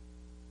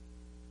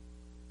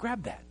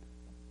 Grab that.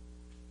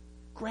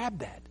 Grab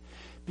that.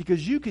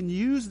 Because you can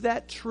use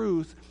that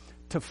truth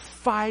to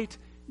fight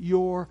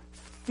your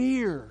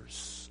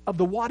fears of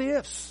the what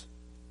ifs.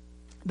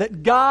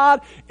 That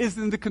God is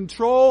in the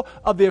control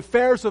of the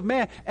affairs of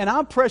man, and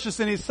I'm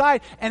precious in his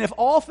sight. And if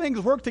all things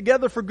work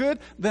together for good,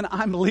 then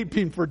I'm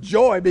leaping for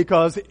joy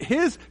because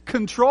his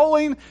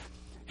controlling,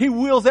 he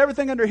wheels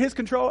everything under his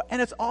control,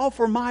 and it's all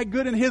for my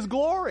good and his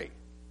glory.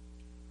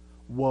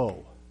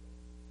 Whoa.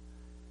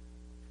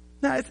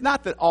 Now, it's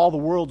not that all the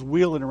world's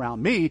wheeling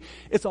around me.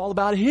 It's all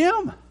about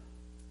him.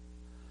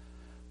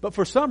 But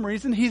for some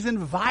reason, he's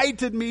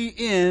invited me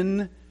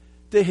in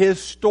to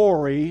his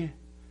story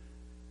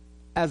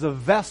as a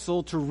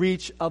vessel to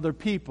reach other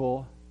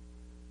people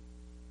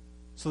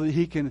so that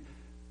he can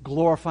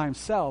glorify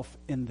himself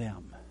in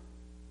them.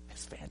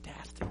 It's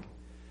fantastic.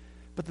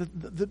 But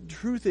the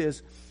truth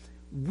is,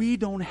 we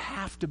don't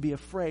have to be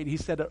afraid. He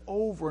said it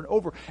over and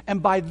over.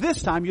 And by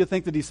this time, you'd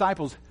think the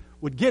disciples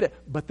would get it,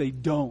 but they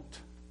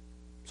don't.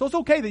 So it's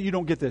okay that you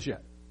don't get this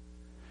yet.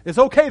 It's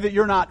okay that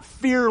you're not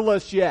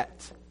fearless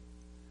yet.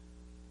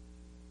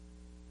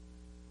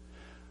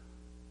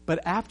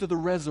 But after the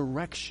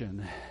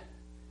resurrection,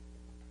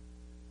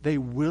 they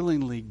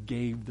willingly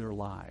gave their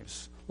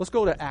lives. Let's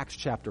go to Acts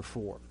chapter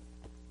 4.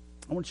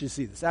 I want you to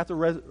see this. After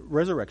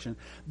resurrection,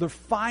 they're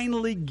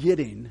finally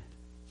getting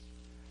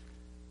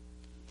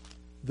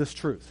this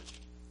truth.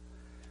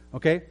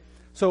 Okay?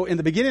 So in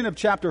the beginning of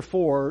chapter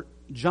 4,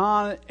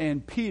 John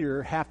and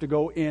Peter have to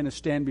go in and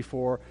stand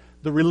before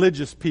the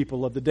religious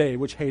people of the day,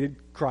 which hated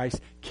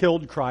Christ,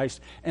 killed Christ,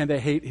 and they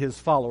hate his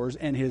followers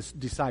and his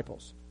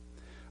disciples.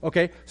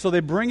 Okay? So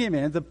they bring him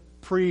in, the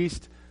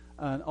priest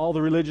and all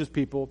the religious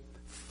people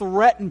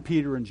threaten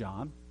Peter and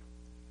John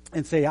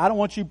and say, "I don't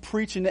want you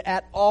preaching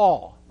at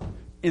all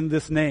in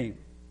this name."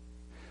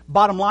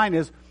 Bottom line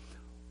is,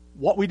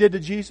 what we did to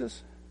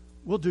Jesus,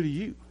 we'll do to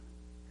you.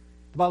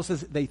 The Bible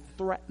says they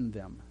threatened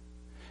them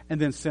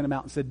and then sent them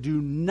out and said,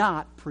 "Do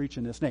not preach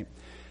in this name."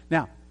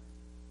 Now,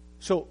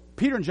 so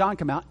Peter and John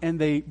come out and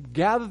they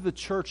gather the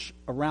church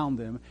around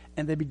them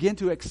and they begin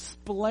to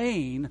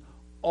explain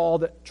all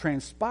that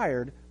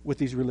transpired with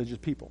these religious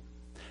people.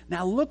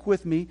 Now look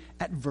with me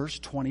at verse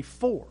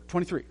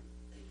 23.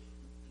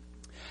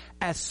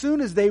 As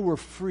soon as they were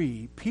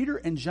free, Peter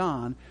and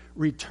John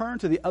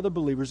returned to the other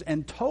believers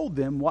and told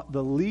them what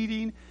the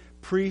leading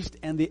priest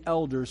and the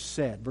elders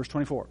said. Verse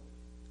 24.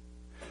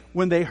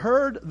 When they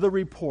heard the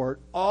report,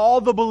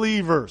 all the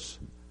believers,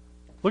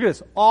 look at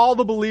this, all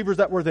the believers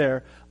that were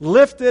there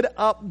lifted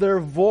up their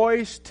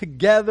voice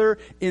together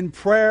in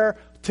prayer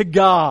to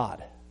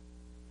God.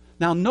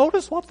 Now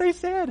notice what they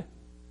said.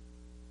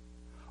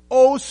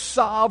 "O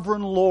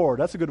sovereign Lord."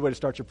 That's a good way to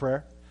start your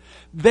prayer.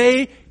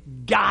 They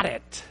got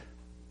it.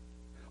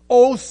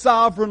 "O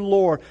sovereign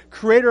Lord,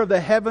 creator of the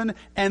heaven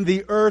and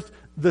the earth,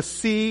 the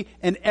sea,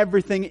 and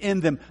everything in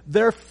them."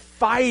 They're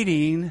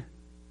fighting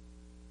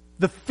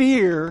the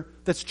fear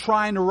that's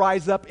trying to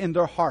rise up in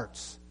their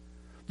hearts.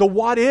 The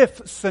what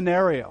if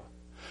scenario.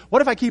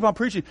 What if I keep on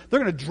preaching? They're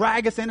going to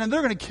drag us in and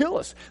they're going to kill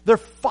us. They're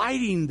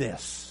fighting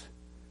this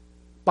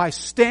by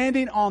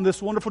standing on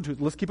this wonderful truth.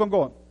 Let's keep on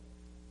going.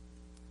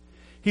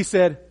 He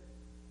said,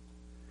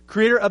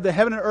 "Creator of the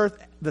heaven and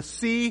earth, the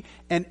sea,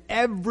 and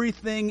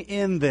everything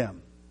in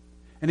them."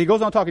 And he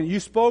goes on talking. "You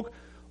spoke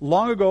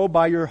long ago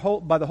by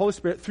the Holy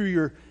Spirit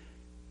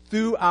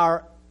through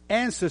our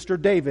ancestor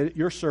David,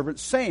 your servant,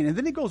 saying." And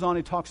then he goes on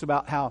and talks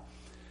about how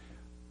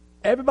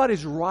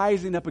everybody's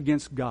rising up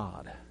against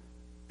God.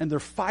 And they're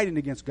fighting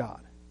against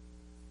God.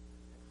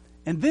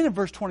 And then in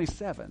verse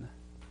 27,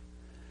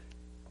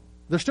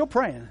 they're still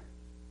praying.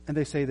 And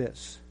they say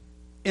this.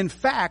 "In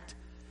fact,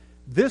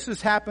 this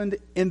has happened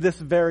in this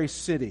very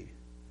city."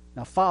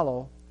 Now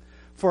follow.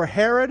 "For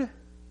Herod,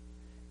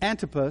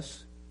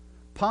 Antipas,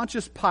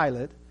 Pontius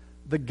Pilate,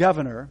 the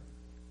governor."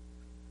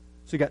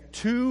 So you got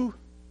two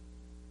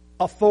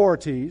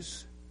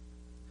authorities.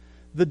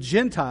 "The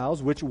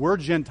Gentiles," which were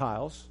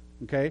Gentiles.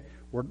 Okay?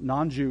 We're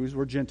non-Jews,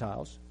 we're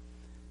Gentiles.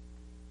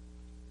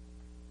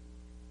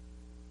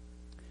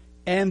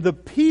 and the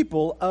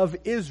people of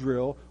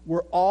Israel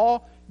were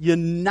all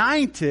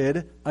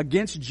united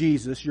against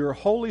Jesus, your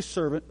holy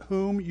servant,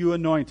 whom you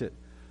anointed.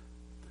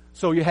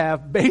 So you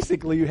have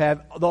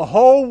the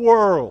whole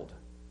world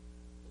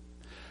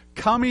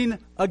coming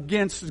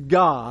against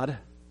God,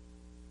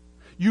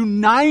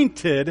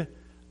 united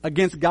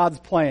against God's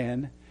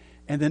plan,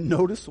 and then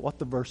notice what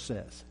the verse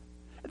says.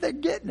 They're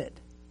getting it.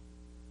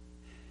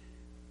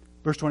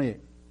 Verse 28.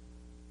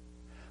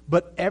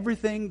 But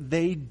everything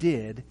they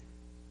did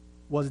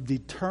was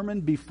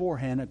determined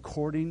beforehand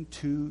according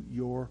to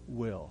your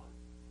will.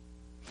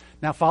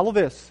 Now follow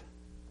this.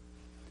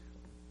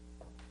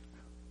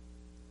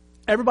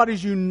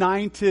 Everybody's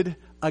united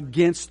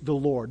against the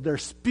Lord. They're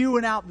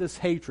spewing out this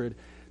hatred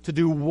to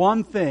do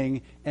one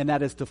thing, and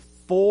that is to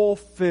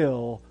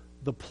fulfill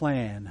the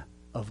plan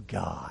of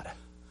God.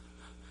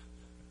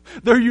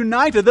 They're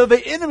united. They're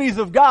the enemies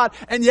of God,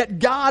 and yet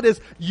God is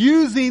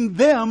using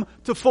them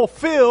to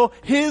fulfill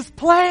His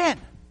plan.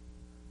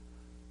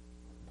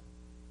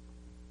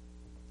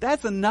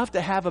 That's enough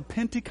to have a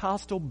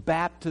Pentecostal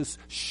Baptist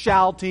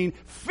shouting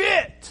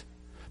fit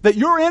that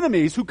your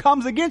enemies who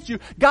comes against you,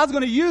 God's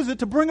going to use it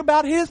to bring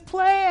about His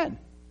plan.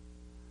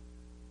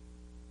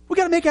 We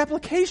got to make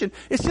application.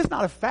 It's just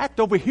not a fact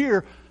over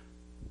here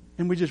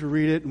and we just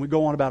read it and we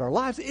go on about our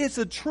lives. It's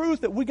a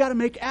truth that we got to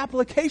make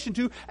application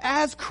to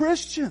as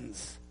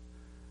Christians.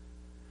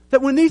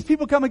 That when these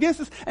people come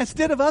against us,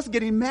 instead of us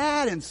getting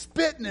mad and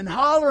spitting and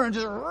hollering and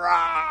just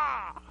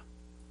rah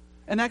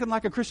and acting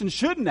like a Christian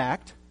shouldn't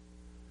act,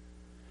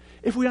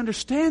 if we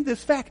understand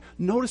this fact,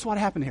 notice what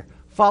happened here.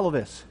 Follow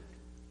this.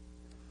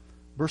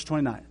 Verse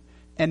 29.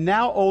 And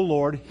now, O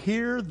Lord,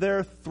 hear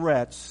their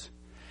threats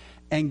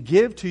and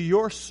give to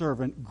your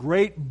servant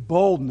great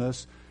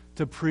boldness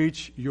to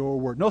preach your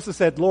word. Notice it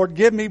said, Lord,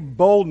 give me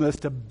boldness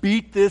to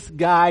beat this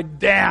guy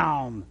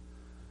down.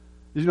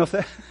 Did you notice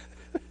that?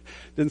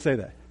 Didn't say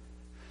that.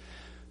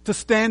 To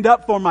stand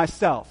up for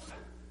myself.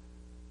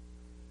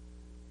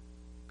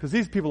 Because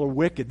these people are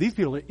wicked. These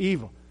people are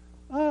evil.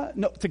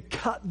 No, to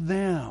cut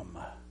them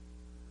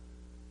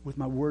with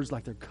my words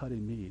like they're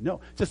cutting me.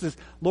 No, just this,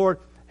 Lord,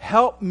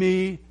 help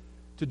me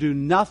to do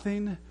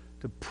nothing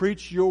to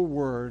preach your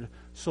word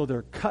so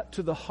they're cut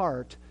to the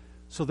heart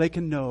so they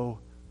can know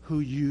who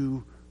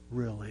you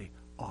really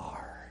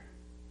are.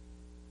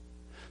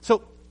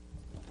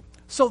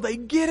 So they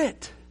get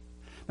it.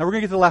 Now we're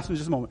going to get to the last one in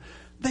just a moment.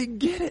 They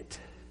get it.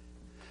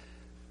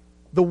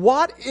 The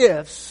what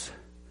ifs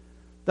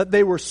that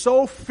they were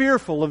so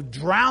fearful of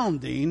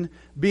drowning,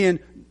 being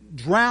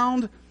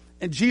drowned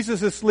and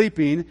Jesus is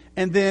sleeping,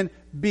 and then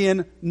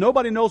being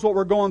nobody knows what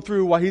we're going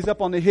through while he's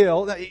up on the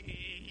hill.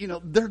 You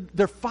know,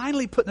 they're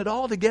finally putting it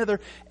all together,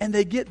 and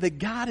they get that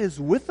God is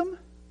with them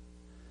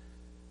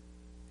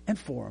and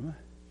for them.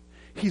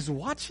 He's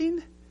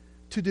watching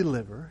to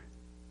deliver.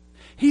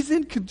 He's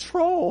in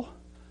control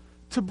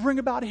to bring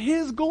about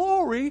His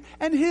glory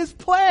and His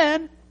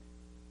plan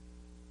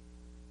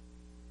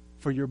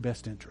for your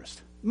best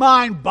interest.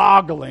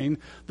 Mind-boggling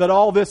that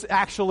all this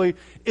actually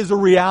is a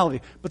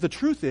reality. But the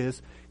truth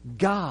is,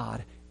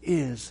 God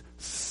is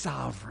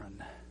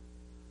sovereign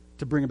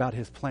to bring about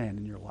His plan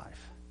in your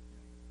life.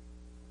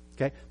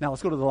 Okay? Now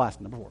let's go to the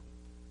last, number 4.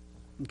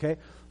 Okay?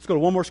 Let's go to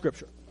one more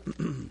scripture.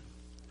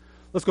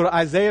 Let's go to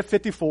Isaiah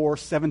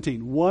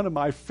 54:17. One of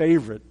my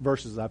favorite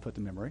verses I put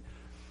to memory.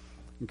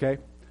 Okay?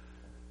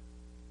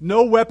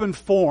 No weapon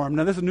formed,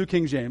 now this is New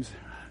King James.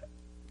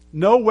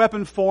 No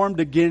weapon formed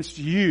against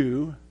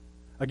you,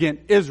 again,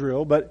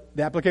 Israel, but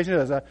the application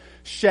is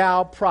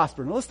shall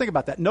prosper. Now let's think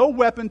about that. No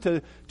weapon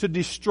to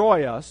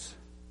destroy us.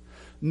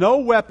 No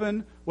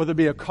weapon, whether it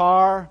be a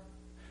car,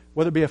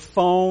 whether it be a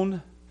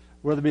phone,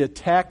 whether it be a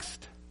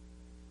text,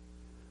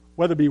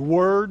 whether it be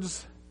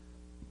words.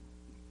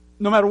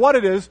 No matter what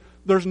it is,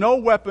 there's no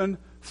weapon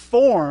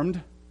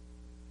formed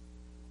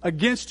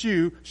against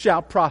you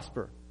shall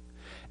prosper.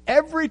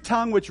 Every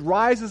tongue which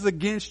rises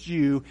against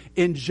you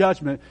in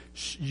judgment,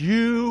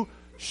 you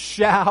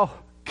shall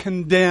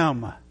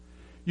condemn.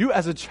 You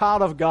as a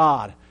child of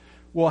God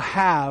will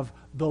have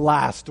the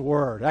last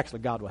word. Actually,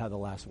 God will have the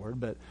last word,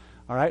 but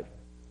all right.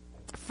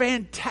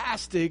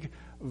 Fantastic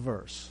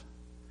verse.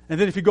 And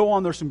then if you go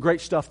on, there's some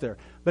great stuff there.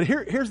 But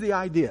here's the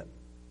idea.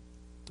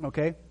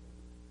 Okay?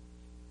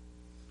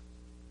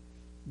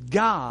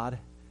 God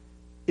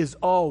is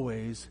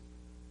always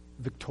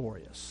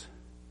victorious.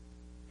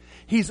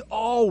 He's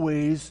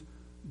always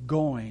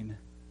going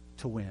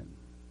to win. And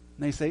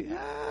they say,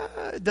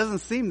 it doesn't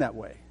seem that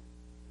way.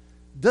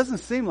 It doesn't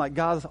seem like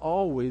God's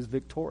always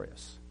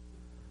victorious.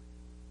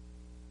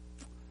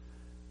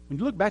 When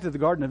you look back to the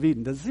Garden of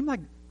Eden, does it seem like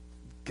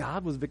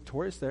God was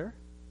victorious there?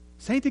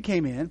 Satan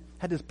came in,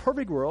 had this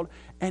perfect world,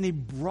 and he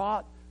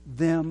brought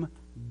them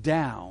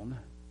down.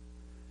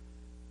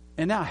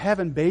 And now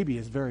having baby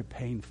is very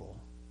painful.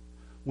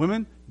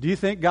 Women, do you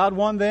think God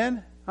won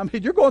then? I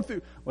mean, you're going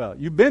through, well,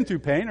 you've been through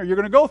pain, or you're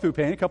going to go through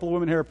pain. A couple of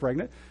women here are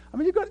pregnant. I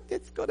mean,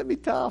 it's going to be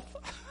tough.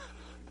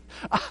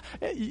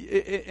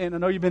 And I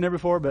know you've been there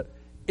before, but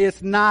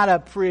it's not a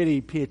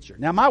pretty picture.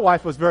 Now, my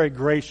wife was very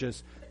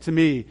gracious to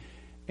me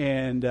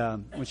And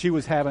when she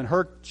was having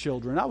her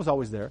children, I was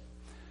always there.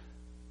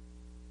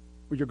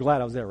 Well, you're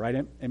glad I was there,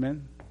 right?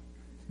 Amen?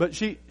 But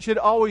she'd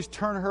always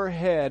turn her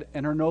head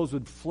and her nose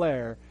would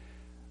flare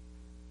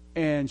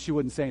and she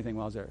wouldn't say anything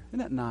while I was there. Isn't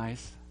that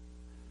nice?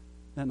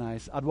 Isn't that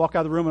nice? I'd walk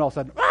out of the room and all of a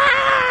sudden,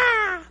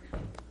 ah!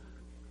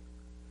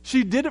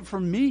 She did it for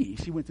me.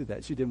 She went through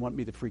that. She didn't want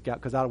me to freak out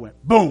because I went,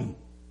 boom!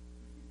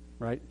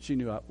 Right? She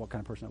knew what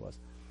kind of person I was.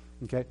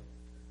 Okay?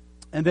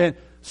 And then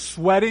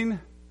sweating,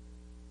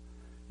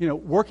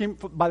 working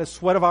by the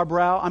sweat of our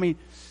brow. I mean,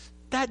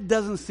 that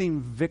doesn't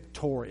seem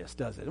victorious,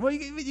 does it? Well,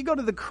 you go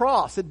to the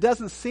cross, it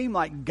doesn't seem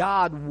like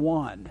God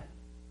won.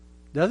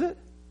 Does it?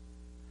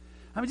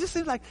 I mean, it just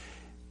seems like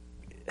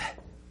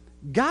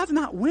God's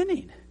not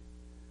winning.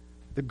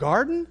 The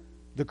garden,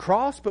 the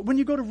cross, but when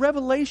you go to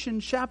Revelation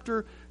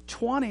chapter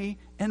 20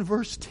 and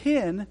verse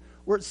 10,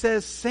 where it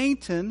says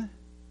Satan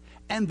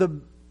and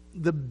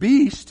the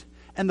beast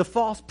and the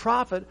false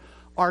prophet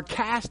are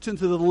cast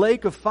into the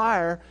lake of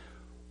fire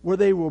where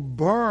they will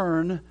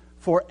burn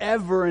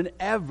forever and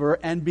ever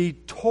and be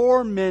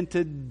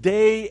tormented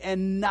day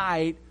and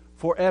night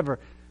forever.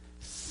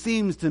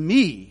 Seems to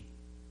me,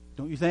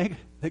 don't you think,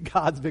 that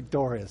God's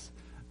victorious?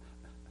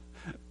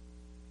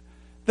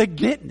 They're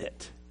getting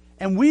it.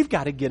 And we've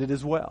got to get it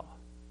as well.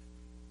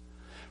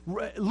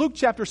 Luke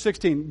chapter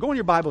 16. Go in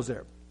your Bibles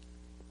there.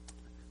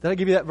 Did I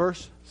give you that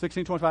verse?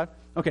 16:25?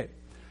 Okay.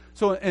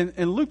 So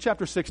in Luke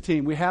chapter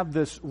 16, we have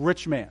this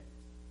rich man.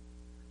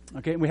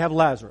 Okay, and we have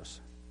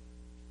Lazarus.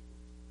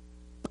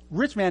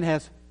 Rich man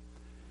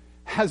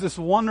has this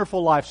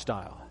wonderful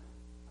lifestyle.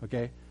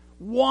 Okay?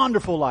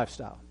 Wonderful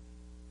lifestyle.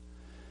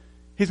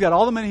 He's got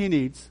all the money he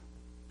needs.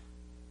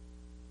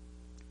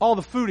 All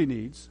the food he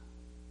needs.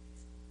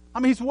 I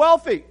mean, he's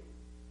wealthy.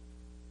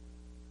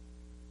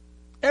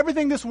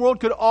 Everything this world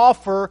could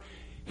offer,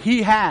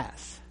 he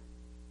has.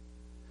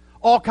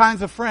 All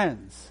kinds of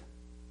friends.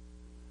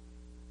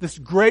 This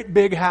great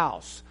big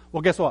house.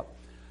 Well, guess what?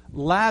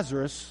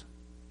 Lazarus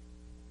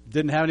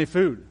didn't have any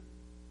food.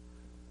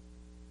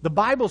 The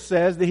Bible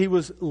says that he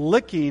was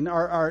licking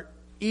or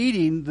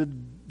eating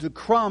the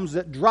crumbs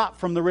that dropped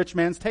from the rich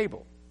man's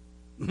table.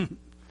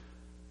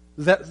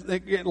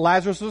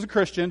 Lazarus was a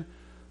Christian.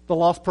 The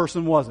lost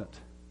person wasn't.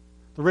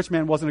 The rich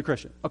man wasn't a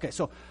Christian. Okay,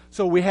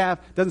 so we have,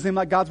 doesn't seem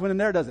like God's winning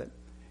there, does it?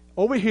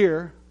 Over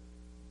here,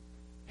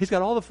 he's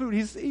got all the food.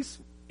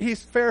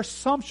 He's fares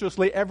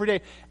sumptuously every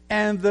day.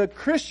 And the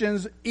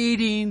Christian's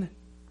eating.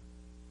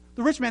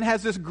 The rich man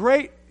has this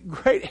great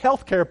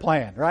health care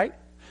plan, right?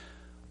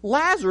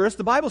 Lazarus,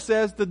 the Bible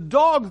says, the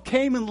dog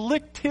came and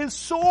licked his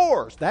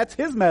sores. That's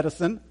his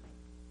medicine.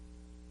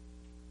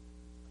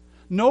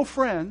 No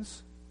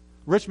friends.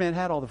 Rich man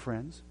had all the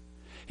friends.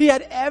 He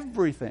had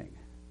everything.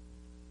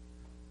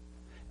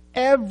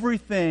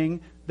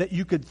 Everything that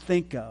you could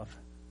think of,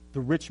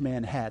 the rich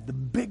man had. The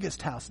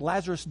biggest house.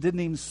 Lazarus didn't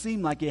even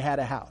seem like he had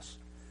a house.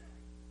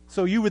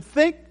 So you'd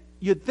think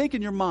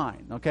in your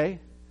mind, okay,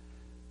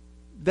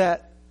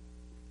 that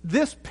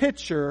this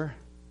picture,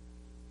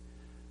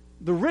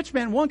 the rich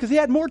man won because he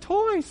had more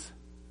toys.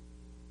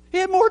 He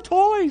had more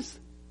toys.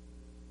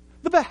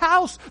 The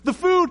house, the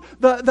food,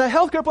 the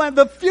healthcare plan,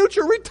 the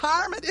future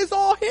retirement is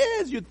all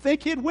his. You'd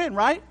think he'd win,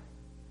 right?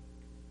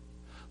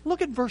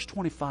 Look at verse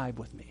 25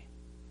 with me.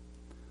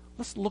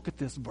 Let's look at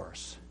this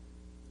verse.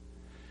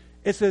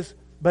 It says,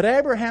 "But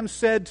Abraham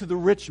said to the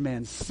rich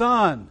man,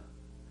 'Son,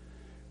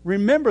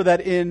 remember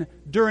that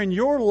during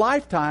your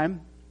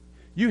lifetime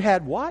you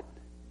had what?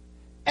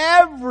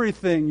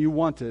 Everything you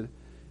wanted.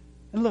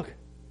 And look,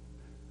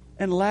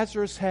 and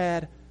Lazarus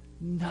had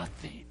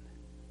nothing.'"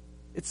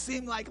 It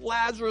seemed like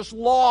Lazarus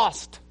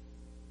lost.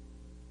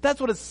 That's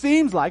what it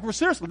seems like.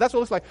 Seriously, that's what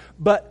it looks like.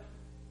 But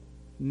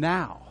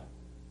now.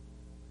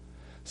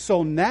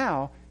 So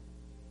now,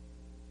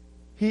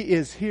 he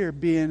is here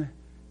being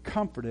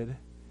comforted,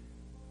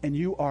 and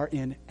you are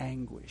in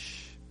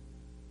anguish.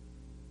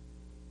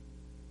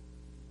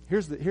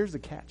 Here's the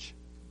catch.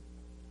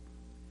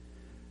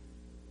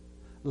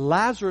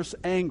 Lazarus'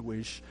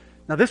 anguish.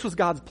 Now, this was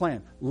God's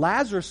plan.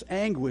 Lazarus'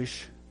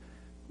 anguish,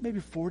 maybe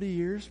 40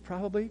 years,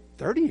 probably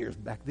 30 years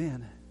back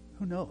then.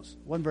 Who knows?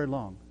 Wasn't very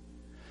long.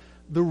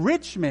 The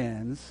rich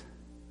man's,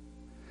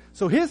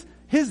 so his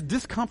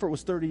discomfort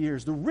was 30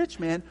 years. The rich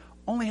man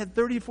only had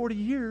 30 or 40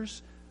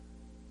 years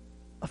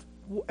of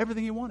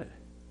everything he wanted.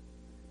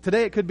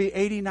 Today it could be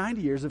 80,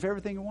 90 years of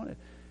everything he wanted.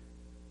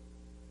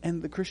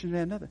 And the Christian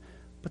had nothing.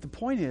 But the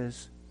point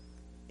is,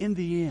 in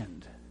the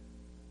end,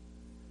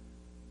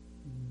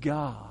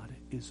 God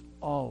is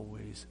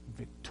always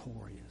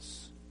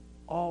victorious.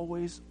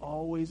 Always,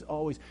 always,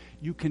 always.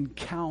 You can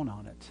count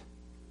on it.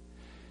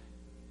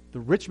 The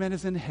rich man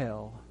is in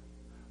hell,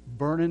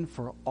 burning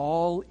for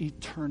all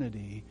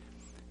eternity,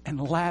 and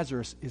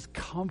Lazarus is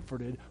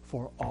comforted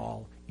for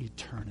all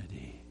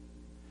eternity.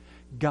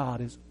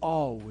 God is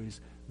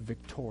always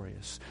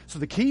victorious. So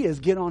the key is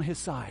get on his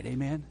side,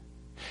 amen?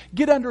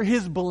 Get under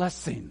his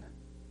blessing.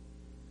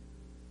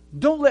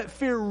 Don't let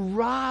fear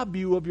rob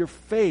you of your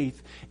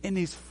faith in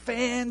these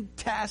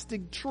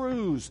fantastic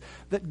truths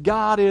that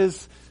God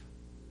is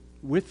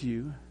with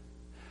you,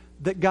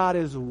 that God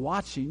is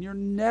watching. You're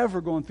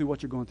never going through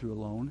what you're going through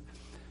alone.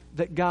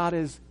 That God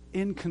is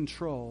in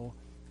control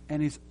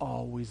and He's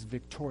always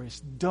victorious.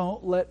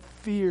 Don't let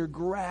fear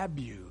grab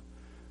you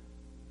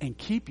and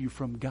keep you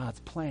from God's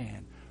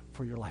plan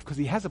for your life. Because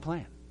He has a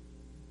plan.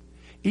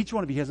 Each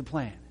one of you has a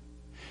plan.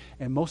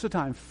 And most of the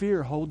time,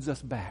 fear holds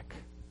us back.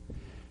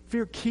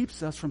 Fear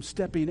keeps us from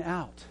stepping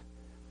out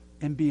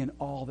and being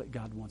all that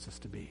God wants us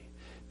to be.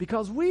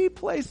 Because we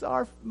place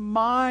our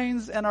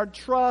minds and our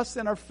trust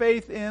and our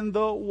faith in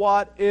the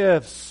what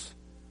ifs.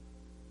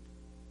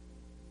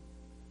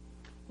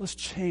 Let's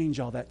change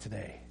all that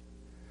today.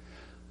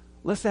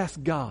 Let's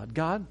ask God,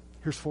 God,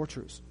 here's 4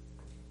 truths.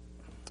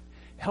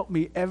 Help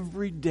me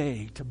every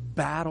day to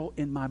battle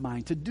in my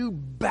mind, to do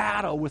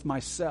battle with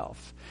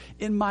myself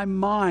in my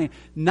mind,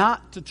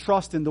 not to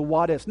trust in the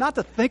what ifs, not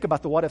to think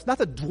about the what ifs, not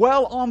to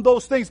dwell on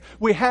those things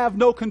we have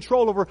no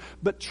control over,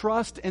 but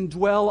trust and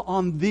dwell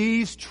on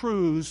these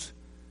truths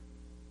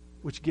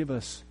which give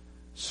us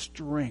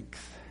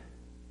strength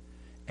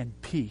and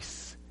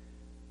peace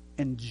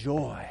and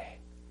joy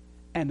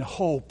and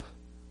hope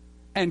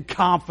and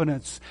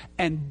confidence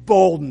and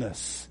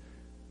boldness,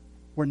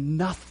 where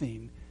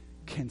nothing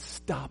can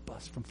stop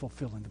us from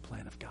fulfilling the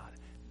plan of God.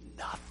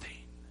 Nothing.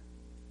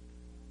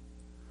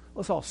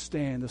 Let's all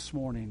stand this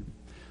morning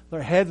with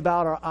our heads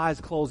bowed, our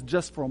eyes closed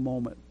just for a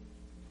moment.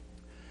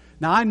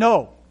 Now I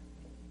know,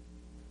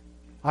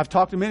 I've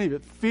talked to many of you,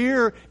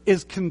 fear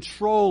is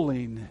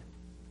controlling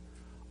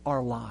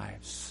our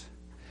lives.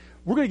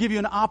 We're going to give you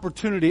an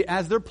opportunity,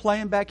 as they're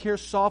playing back here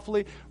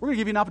softly, we're going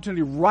to give you an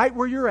opportunity right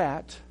where you're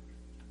at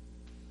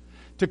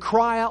to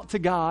cry out to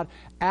God,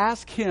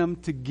 ask Him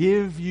to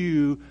give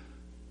you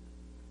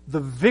the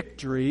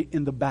victory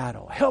in the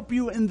battle. Help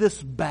you in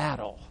this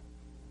battle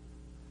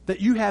that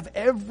you have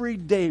every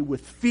day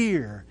with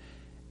fear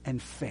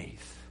and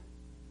faith.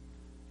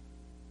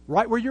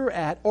 Right where you're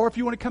at, or if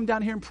you want to come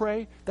down here and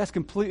pray, that's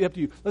completely up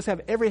to you. Let's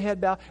have every head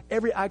bowed,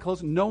 every eye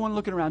closed, no one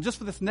looking around. Just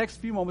for this next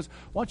few moments,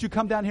 why don't you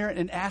come down here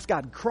and ask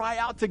God, cry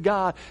out to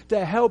God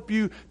to help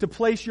you to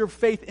place your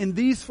faith in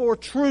these 4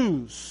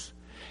 truths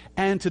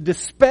and to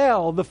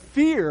dispel the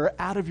fear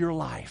out of your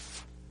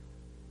life.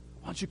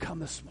 Why don't you come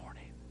this morning?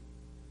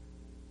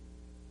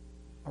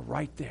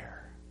 Right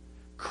there.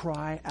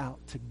 Cry out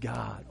to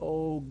God.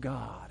 Oh,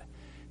 God,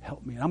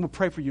 help me. And I'm going to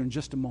pray for you in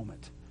just a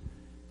moment.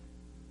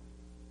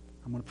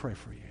 I'm going to pray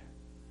for you.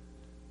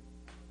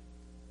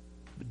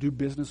 But do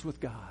business with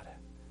God.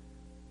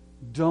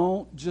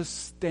 Don't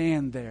just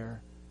stand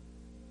there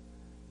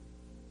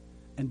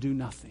and do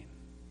nothing.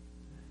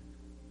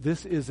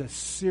 This is a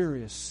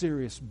serious,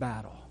 serious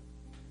battle.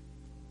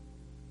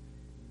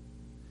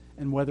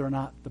 And whether or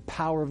not the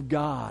power of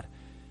God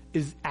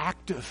is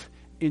active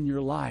in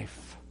your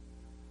life,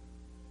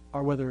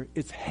 or whether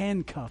it's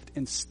handcuffed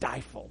and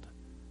stifled,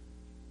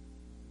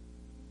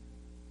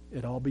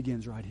 it all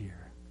begins right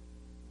here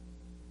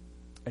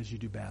as you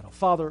do battle.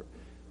 Father,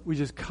 we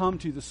just come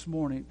to you this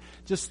morning.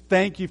 Just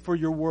thank you for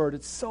your word.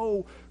 It's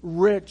so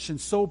rich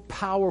and so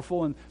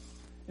powerful.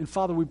 And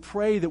Father, we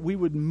pray that we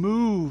would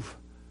move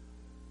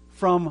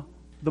from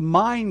the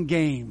mind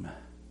game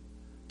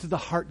to the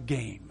heart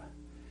game.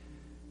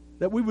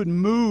 That we would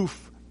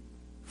move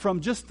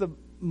from just the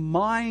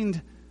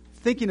mind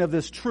thinking of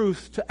this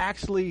truth to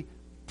actually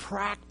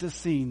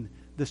practicing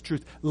this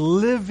truth,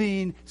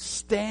 living,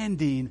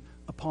 standing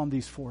upon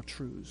these 4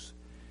 truths.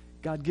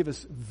 God, give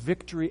us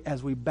victory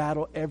as we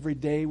battle every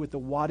day with the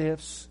what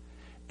ifs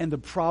and the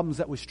problems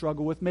that we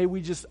struggle with. May we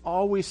just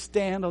always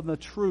stand on the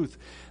truth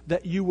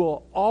that you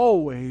will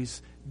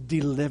always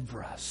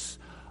deliver us.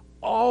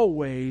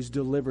 Always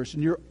deliver us.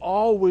 And you're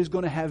always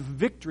going to have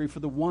victory for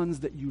the ones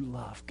that you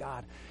love.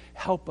 God,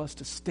 help us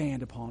to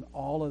stand upon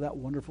all of that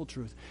wonderful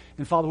truth.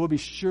 And Father, we'll be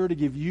sure to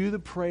give you the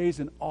praise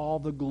and all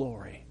the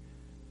glory.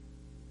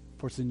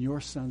 For it's in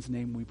your Son's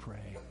name we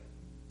pray.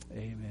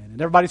 Amen.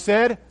 And everybody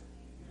said,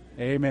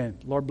 amen.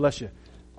 Lord bless you.